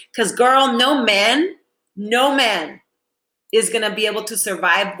 Because girl, no man is going to be able to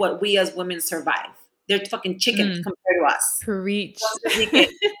survive what we as women survive. They're fucking chickens compared to us. Preach.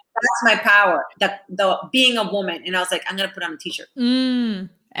 That's my power, the being a woman. And I was like, I'm going to put on a t-shirt.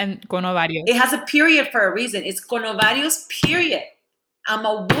 And con ovarios. It has a period for a reason. It's con ovarios, period. I'm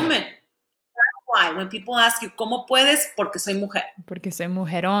a woman. That's why when people ask you, ¿cómo puedes? Porque soy mujer. Porque soy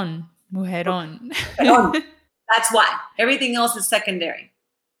mujerón. Mujerón. That's why. Everything else is secondary.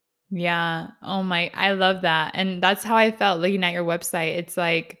 Yeah. Oh my, I love that. And that's how I felt looking at your website. It's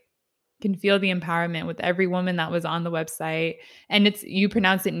like, can feel the empowerment with every woman that was on the website. And you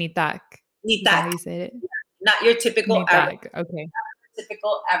pronounce it Nitak. Nitak. How you say it? Not your typical Nitak. average. Okay. Not your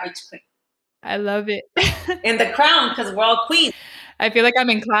typical average queen. I love it. And the crown, because we're all queens. I feel like I'm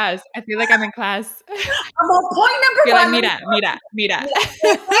in class. I'm on point number You're one. Like, mira.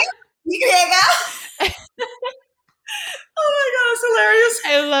 Oh my God, it's hilarious.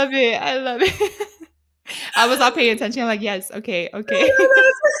 I love it. I was all paying attention. I'm like, yes, okay. We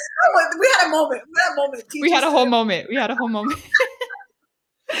had a moment. We had a whole moment.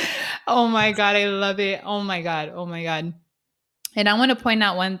 Oh my God, I love it. Oh my God. And I want to point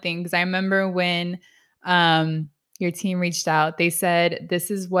out one thing, because I remember when your team reached out, they said, this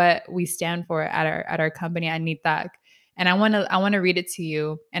is what we stand for at our company at Nitak. And I want to read it to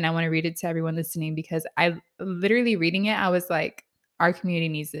you, and I want to read it to everyone listening, because I literally reading it, I was like, our community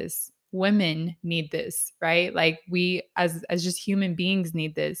needs this. Women need this, right? Like we as just human beings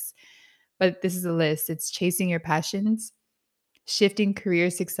need this. But this is a list. It's chasing your passions, shifting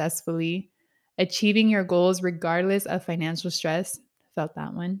careers successfully, achieving your goals regardless of financial stress. Felt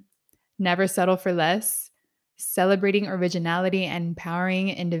that one. Never settle for less, celebrating originality and empowering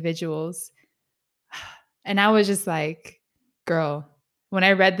individuals. And I was just like, girl, when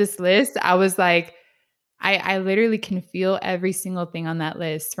I read this list, I was like, I literally can feel every single thing on that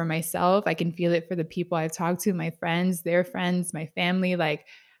list for myself. I can feel it for the people I've talked to, my friends, their friends, my family. Like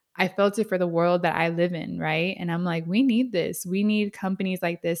I felt it for the world that I live in, right? And I'm like, we need this. We need companies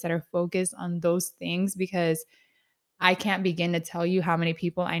like this that are focused on those things, because I can't begin to tell you how many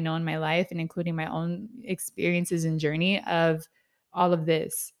people I know in my life, and including my own experiences and journey of all of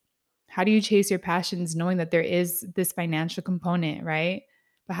this. How do you chase your passions knowing that there is this financial component, right?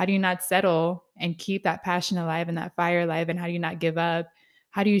 But how do you not settle and keep that passion alive and that fire alive? And how do you not give up?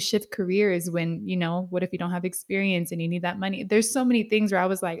 How do you shift careers when, what if you don't have experience and you need that money? There's so many things where I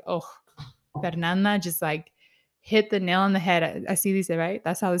was like, oh, Fernanda just like hit the nail on the head. I see these, right?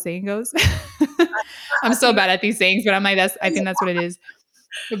 That's how the saying goes. I'm so bad at these sayings, but I'm like, I think that's what it is.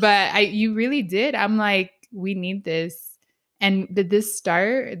 But you really did. I'm like, we need this. And did this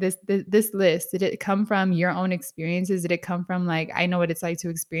start, this list, did it come from your own experiences? Did it come from like, I know what it's like to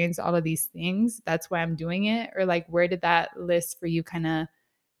experience all of these things, that's why I'm doing it? Or like, where did that list for you kind of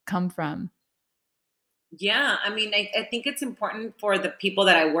come from? Yeah, I mean, I think it's important for the people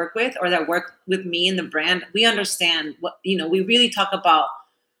that I work with or that work with me in the brand. We understand what, we really talk about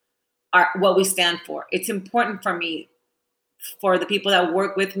what we stand for. It's important for me, for the people that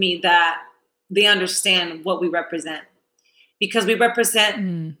work with me, that they understand what we represent. Because we represent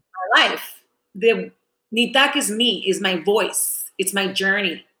my life. The Nitak is me, is my voice. It's my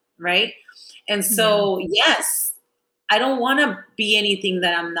journey, right? And so, yes, I don't want to be anything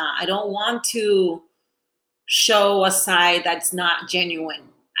that I'm not. I don't want to show a side that's not genuine.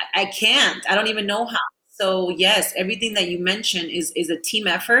 I can't. I don't even know how. So, yes, everything that you mentioned is a team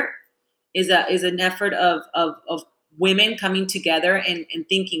effort, is an effort of women coming together and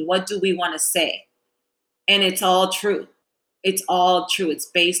thinking, what do we want to say? And it's all true. it's all true. It's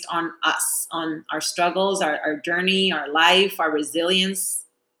based on us, on our struggles, our journey, our life, our resilience.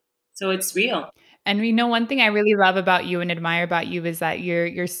 So it's real. And we know one thing I really love about you and admire about you is that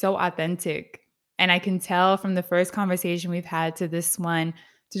you're so authentic. And I can tell from the first conversation we've had to this one,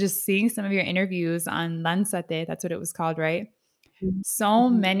 to just seeing some of your interviews on Lanzate, that's what it was called, right? So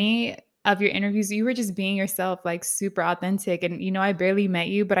Mhm. many of your interviews, you were just being yourself, like super authentic. And, I barely met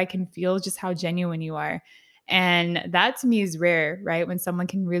you, but I can feel just how genuine you are. And that to me is rare, right? When someone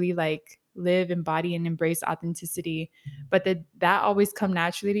can really like live, embody, and embrace authenticity. But did that always come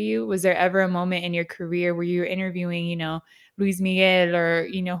naturally to you? Was there ever a moment in your career where you were interviewing, Luis Miguel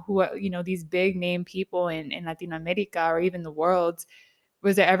or, these big name people in Latin America or even the world?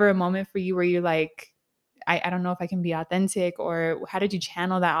 Was there ever a moment for you where you like, I don't know if I can be authentic, or how did you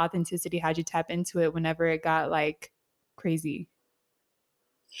channel that authenticity? How'd you tap into it whenever it got like crazy?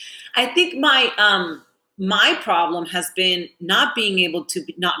 I think my problem has been not being able to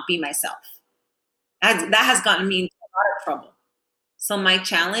not be myself. That has gotten me into a lot of trouble. So my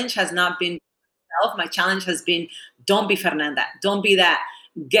challenge has not been myself. My challenge has been don't be Fernanda. Don't be that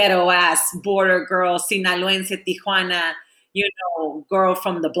ghetto ass border girl, Sinaloense, Tijuana, girl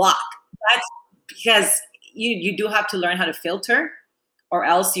from the block. That's because you do have to learn how to filter, or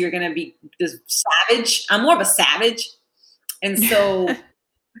else you're gonna be this savage. I'm more of a savage, and so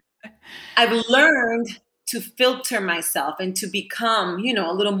I've learned to filter myself and to become,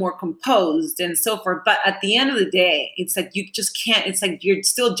 a little more composed and so forth. But at the end of the day, it's like you just can't. It's like you're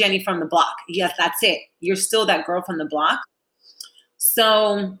still Jenny from the block. Yes, that's it. You're still that girl from the block.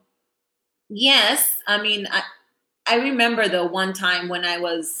 So yes, I mean, I remember though one time when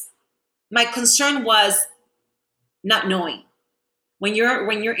my concern was not knowing. When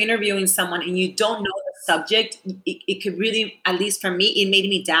you're interviewing someone and you don't know the subject, it could really, at least for me, it made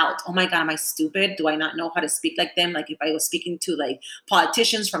me doubt, oh my god, am I stupid? Do I not know how to speak like them? Like if I was speaking to like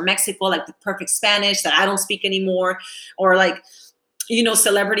politicians from Mexico, like the perfect Spanish that I don't speak anymore, or like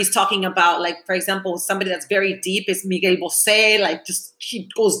celebrities talking about, like, for example, somebody that's very deep is Miguel Bosé, like just he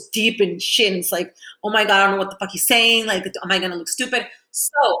goes deep in shit. And it's like, oh my god, I don't know what the fuck he's saying. Like, am I gonna look stupid?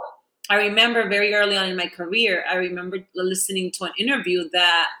 So I remember very early on in my career, I remember listening to an interview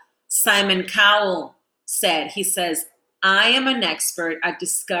that Simon Cowell said. He says, I am an expert at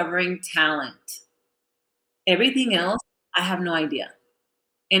discovering talent. Everything else, I have no idea.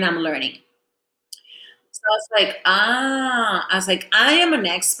 And I'm learning. So I was like, I am an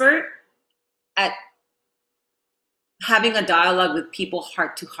expert at having a dialogue with people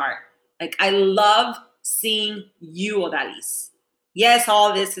heart to heart. Like, I love seeing you, Odalis. Yes,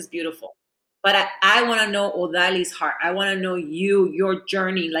 all this is beautiful, but I want to know Odali's heart. I want to know you, your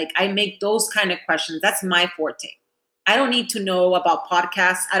journey. Like, I make those kind of questions. That's my forte. I don't need to know about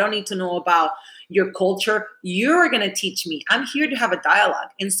podcasts. I don't need to know about your culture. You're going to teach me. I'm here to have a dialogue.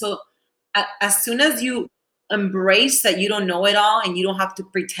 And so, as soon as you embrace that you don't know it all and you don't have to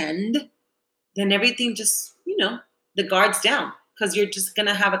pretend, then everything just, the guards down, because you're just going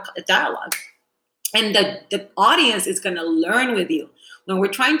to have a dialogue. And the audience is going to learn with you. When we're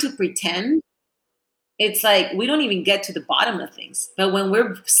trying to pretend, it's like we don't even get to the bottom of things. But when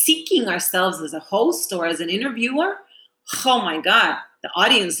we're seeking ourselves as a host or as an interviewer, oh my God, the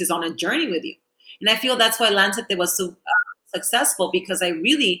audience is on a journey with you. And I feel that's why Lancet was so successful, because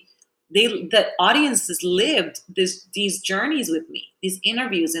the audiences lived these journeys with me, these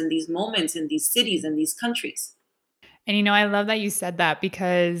interviews and these moments in these cities and these countries. And I love that you said that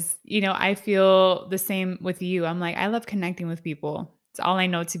because, I feel the same with you. I'm like, I love connecting with people. It's all I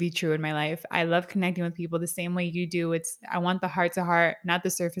know to be true in my life. I love connecting with people the same way you do. I want the heart to heart, not the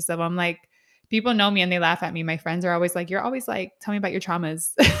surface level. I'm like, people know me and they laugh at me. My friends are always like, you're always like, tell me about your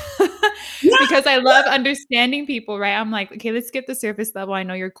traumas. Yeah. Because I love understanding people, right? I'm like, okay, let's skip the surface level. I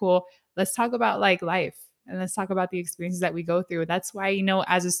know you're cool. Let's talk about like life and let's talk about the experiences that we go through. That's why,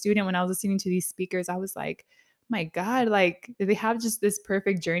 as a student, when I was listening to these speakers, I was like, my God, like, do they have just this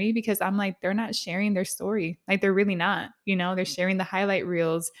perfect journey? Because I'm like, they're not sharing their story. Like, they're really not, they're sharing the highlight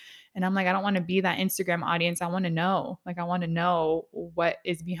reels. And I'm like, I don't want to be that Instagram audience. I want to know, like, I want to know what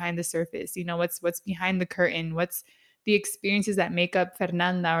is behind the surface, what's behind the curtain, what's the experiences that make up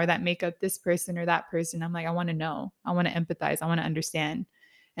Fernanda or that make up this person or that person. I'm like, I want to know, I want to empathize, I want to understand.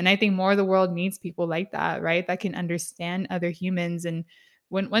 And I think more of the world needs people like that, right? That can understand other humans. And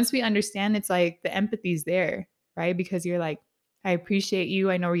once we understand, it's like the empathy's there, right? Because you're like, I appreciate you.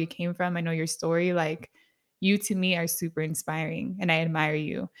 I know where you came from. I know your story. Like, you to me are super inspiring and I admire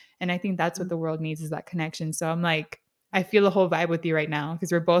you. And I think that's what the world needs, is that connection. So I'm like, I feel a whole vibe with you right now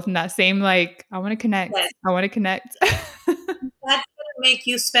because we're both in that same, like, I want to connect. Yes. I want to connect. That's make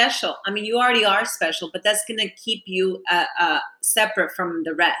you special. I mean, you already are special, but that's going to keep you separate from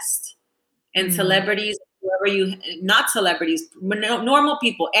the rest. And celebrities, whoever you, not celebrities, normal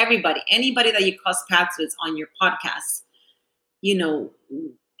people, everybody, anybody that you cross paths with on your podcast, you know,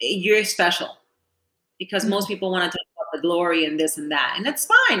 you're special, because most people want to talk about the glory and this and that. And that's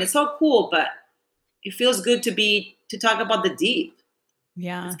fine. It's so cool, but it feels good to talk about the deep.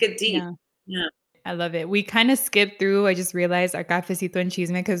 Yeah. Let's get deep. Yeah. I love it. We kind of skipped through, I just realized, our cafecito and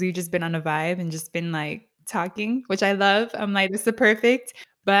chisme because we've just been on a vibe and just been like talking, which I love. I'm like, this is perfect.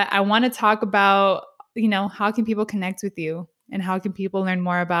 But I want to talk about, how can people connect with you and how can people learn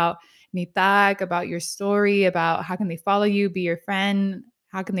more about Nitag, about your story, about how can they follow you, be your friend,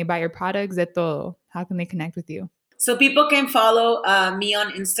 how can they buy your products, de todo. How can they connect with you? So people can follow me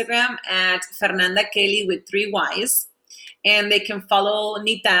on Instagram at Fernanda Kelly with 3 Ys. And they can follow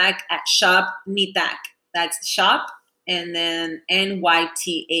Nitag at Shop Nitag. That's shop and then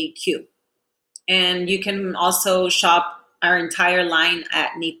NYTAQ. And you can also shop our entire line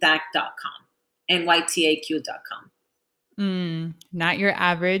at nitag.com, NYTAQ.com. Not your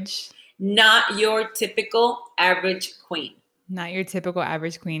average. Not your typical average queen. Not your typical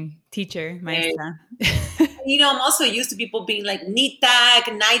average queen. Teacher, maestra. I'm also used to people being like Nitag,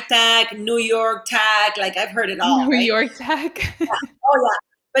 Nitag, New York tag. Like I've heard it all. New right? York tag. Oh, yeah.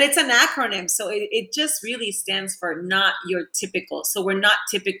 But it's an acronym. So it just really stands for not your typical. So we're not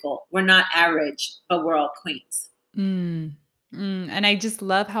typical. We're not average, but we're all queens. And I just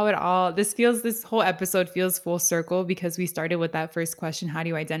love how this whole episode feels full circle because we started with that first question, how do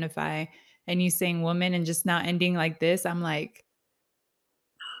you identify? And you saying woman and just now ending like this. I'm like,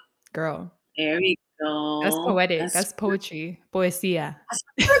 girl. There we go. That's poetic. That's poetry. Poesía.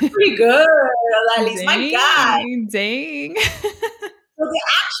 That's pretty good, Alice. My God. Dang.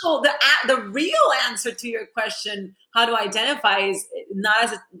 So the real answer to your question, how to identify, is not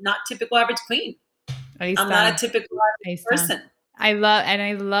typical average queen. I'm not a typical average person. I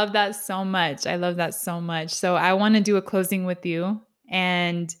love that so much. I love that so much. So I want to do a closing with you.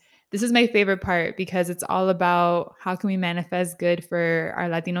 And this is my favorite part because it's all about how can we manifest good for our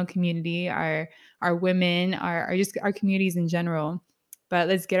Latino community, our women, our communities in general. But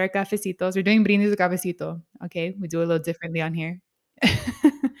let's get our cafecitos. We're doing brindis with cafecito. Okay. We do a little differently on here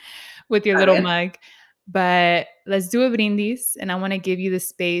with your little mug. But let's do a brindis, and I want to give you the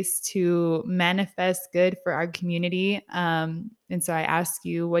space to manifest good for our community. And so I ask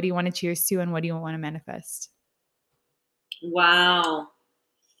you, what do you want to cheers to, and what do you want to manifest? Wow.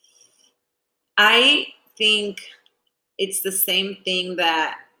 I think it's the same thing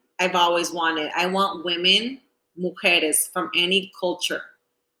that I've always wanted. I want women, mujeres from any culture,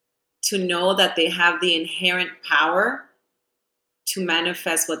 to know that they have the inherent power to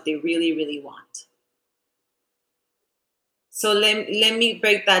manifest what they really, really want. So let me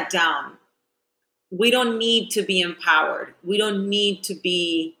break that down. We don't need to be empowered. We don't need to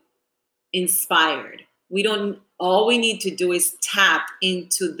be inspired. All we need to do is tap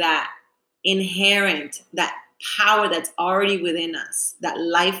into that inherent, that power that's already within us, that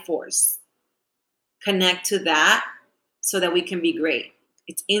life force. Connect to that so that we can be great.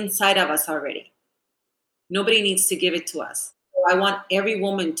 It's inside of us already. Nobody needs to give it to us. So I want every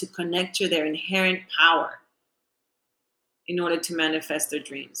woman to connect to their inherent power in order to manifest their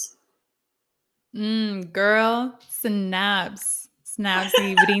dreams. Girl, snaps.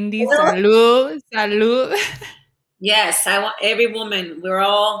 Snapsy, brindis, salud. Yes, I want every woman.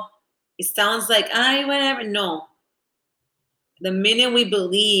 It sounds like, whatever. No. The minute we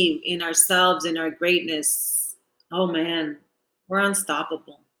believe in ourselves, in our greatness, oh man, we're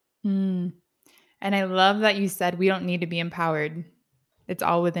unstoppable. And I love that you said we don't need to be empowered. It's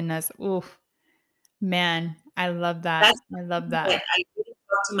all within us. Oof. Man, I love that. I love that. I really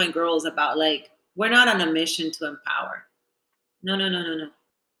talk to my girls about, like, we're not on a mission to empower. No.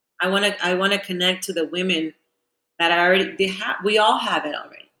 I want to connect to the women that we all have it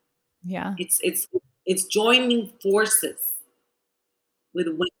already. Yeah. It's joining forces with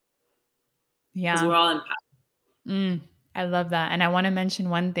women. Yeah. Because we're all empowered. I love that. And I want to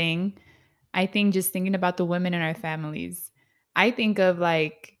mention one thing. I think just thinking about the women in our families, I think of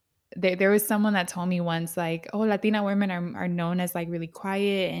like, there was someone that told me once, like, oh, Latina women are known as like really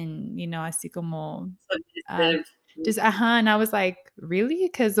quiet and, así como, just, and I was like, really?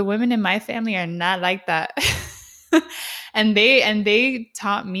 Because the women in my family are not like that. and they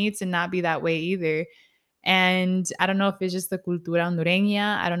taught me to not be that way either. And I don't know if it's just the cultura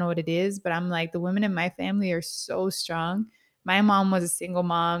hondureña. I don't know what it is, but I'm like, the women in my family are so strong. My mom was a single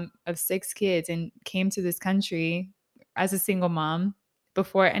mom of 6 kids and came to this country as a single mom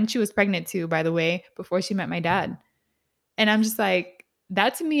and she was pregnant too, by the way, before she met my dad. And I'm just like,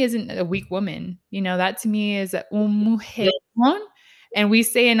 that to me isn't a weak woman. You know, that to me is un mujerón. And we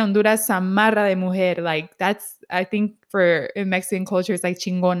say in Honduras, samarra de mujer. Like that's, I think for in Mexican culture, it's like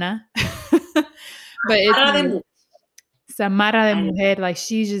chingona. But it's like, samarra de I mujer, like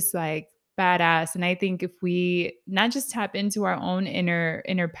she's just like badass. And I think if we not just tap into our own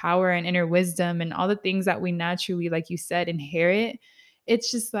inner power and inner wisdom and all the things that we naturally, like you said, inherit,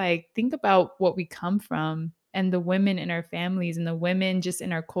 it's just like think about what we come from and the women in our families and the women just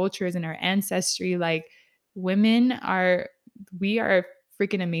in our cultures and our ancestry. Like we are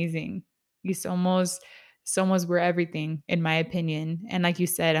freaking amazing. You somos we're everything, in my opinion. And like you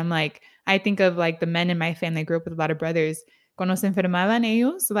said, I'm like, I think of like the men in my family. I grew up with a lot of brothers. Cuando se enfermaban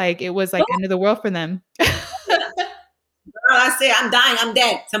ellos, like it was like end of the world for them. I say, I'm dying, I'm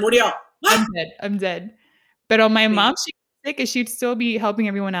dead. Se murió. I'm dead. But on my Sí. mom, she's sick and she'd still be helping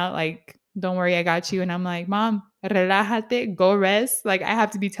everyone out. Like, don't worry, I got you. And I'm like, Mom, relájate, go rest. Like I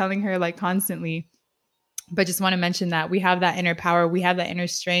have to be telling her like constantly. But just want to mention that we have that inner power. We have that inner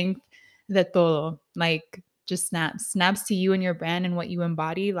strength. De todo. Like just snaps to you and your brand and what you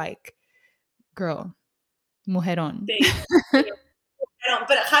embody. Like, girl, mujerón. Sí.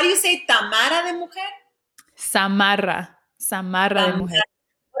 But how do you say tamara de mujer? Samarra de mujer.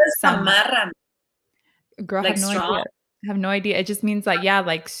 What is tamarra? Girl, Like have no strong? idea. Have no idea. It just means like, yeah,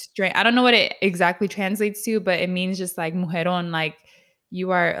 like straight. I don't know what it exactly translates to, but it means just like mujerón, like you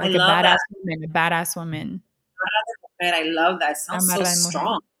are like I love that. a badass woman. I love that. It sounds so Samarra de mujer.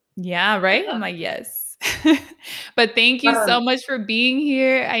 strong. Yeah, right? I'm like, yes. But thank you so much for being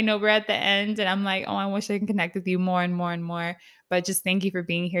here. I know we're at the end and I'm like, oh, I wish I can connect with you more and more and more. But just thank you for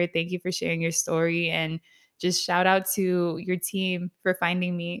being here. Thank you for sharing your story. And just shout out to your team for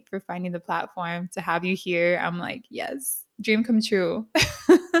finding me, for finding the platform to have you here. I'm like, yes, dream come true.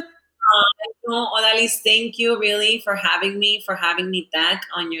 No, Odalis, thank you really for having me back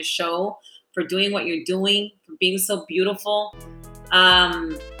on your show, for doing what you're doing, for being so beautiful.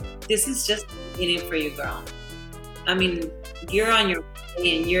 This is just the beginning for you, girl. I mean, you're on your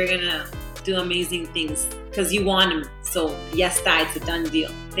way and you're gonna do amazing things because you want them. So yes, it's a done deal.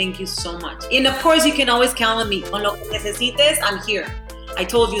 Thank you so much. And of course, you can always count on me. Con lo que necesites, I'm here. I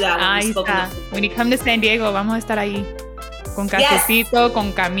told you that when we spoke. When you come to San Diego, vamos a estar ahí. Con cafecito,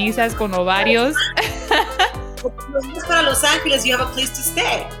 con camisas, con ovarios. Para Los Angeles, you have a place to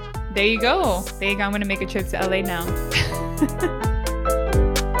stay. There you go. I'm going to make a trip to LA now.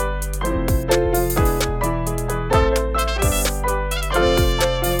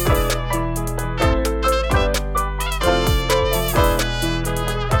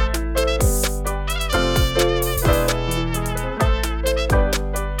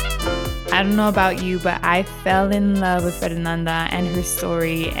 I don't know about you, but I fell in love with Fernanda and her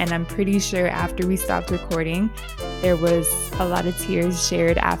story. And I'm pretty sure after we stopped recording, there was a lot of tears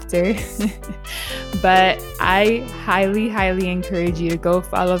shared after. But I highly, highly encourage you to go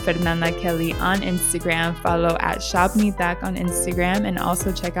follow Fernanda Kelly on Instagram. Follow at ShopNitaq on Instagram. And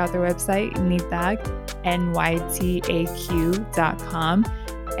also check out their website, nitaq.com.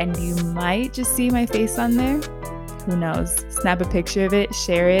 And you might just see my face on there. Who knows? Snap a picture of it,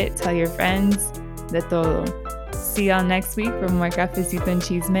 share it, tell your friends, de todo. See y'all next week for more Cafecito and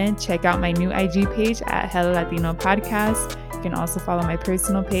Chisme. Check out my new IG page at Hello Latino Podcast. You can also follow my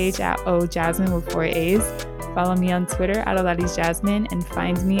personal page at Jasmine with 4 A's. Follow me on Twitter at OdalisJasmine and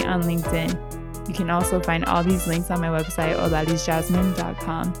find me on LinkedIn. You can also find all these links on my website,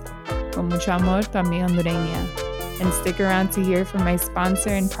 odalisjasmine.com. Con mucho amor, tu amiga hondureña. And stick around to hear from my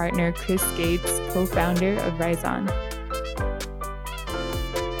sponsor and partner, Chris Gates, co-founder of Rise On.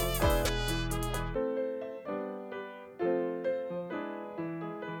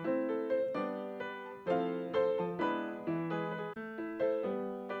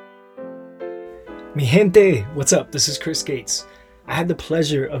 Mi gente, what's up? This is Chris Gates. I had the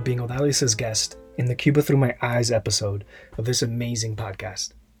pleasure of being Odalis's guest in the Cuba Through My Eyes episode of this amazing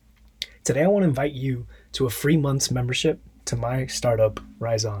podcast. Today I want to invite you to a free month's membership to my startup,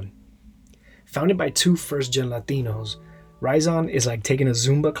 Rise On. Founded by 2 first-gen Latinos, Rise On is like taking a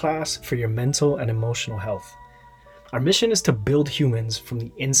Zumba class for your mental and emotional health. Our mission is to build humans from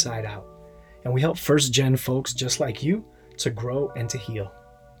the inside out, and we help first-gen folks just like you to grow and to heal.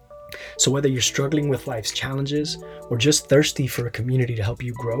 So whether you're struggling with life's challenges or just thirsty for a community to help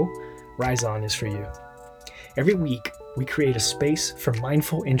you grow, Rise On is for you. Every week, we create a space for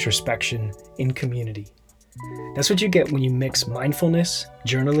mindful introspection in community. That's what you get when you mix mindfulness,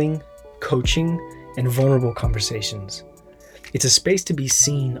 journaling, coaching, and vulnerable conversations. It's a space to be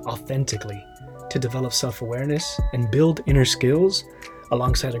seen authentically, to develop self-awareness and build inner skills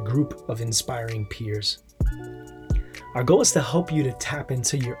alongside a group of inspiring peers. Our goal is to help you to tap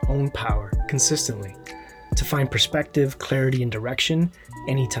into your own power consistently, to find perspective, clarity, and direction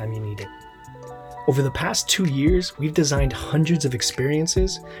anytime you need it. Over the past 2 years, we've designed hundreds of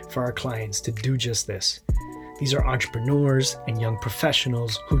experiences for our clients to do just this. These are entrepreneurs and young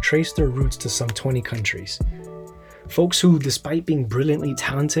professionals who trace their roots to some 20 countries. Folks who, despite being brilliantly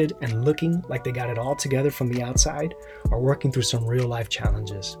talented and looking like they got it all together from the outside, are working through some real-life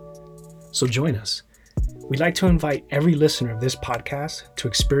challenges. So join us. We'd like to invite every listener of this podcast to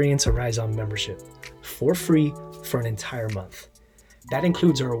experience a Rise On membership for free for an entire month. That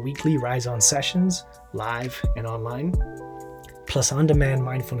includes our weekly Rise On sessions, live and online, plus on-demand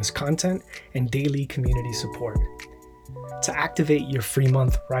mindfulness content and daily community support. To activate your free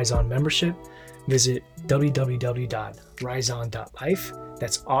month Rise On membership, visit www.riseon.life.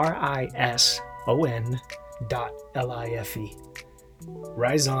 That's RISON.LIFE.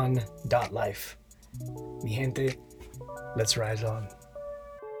 riseon.life. Mi gente, let's rise on.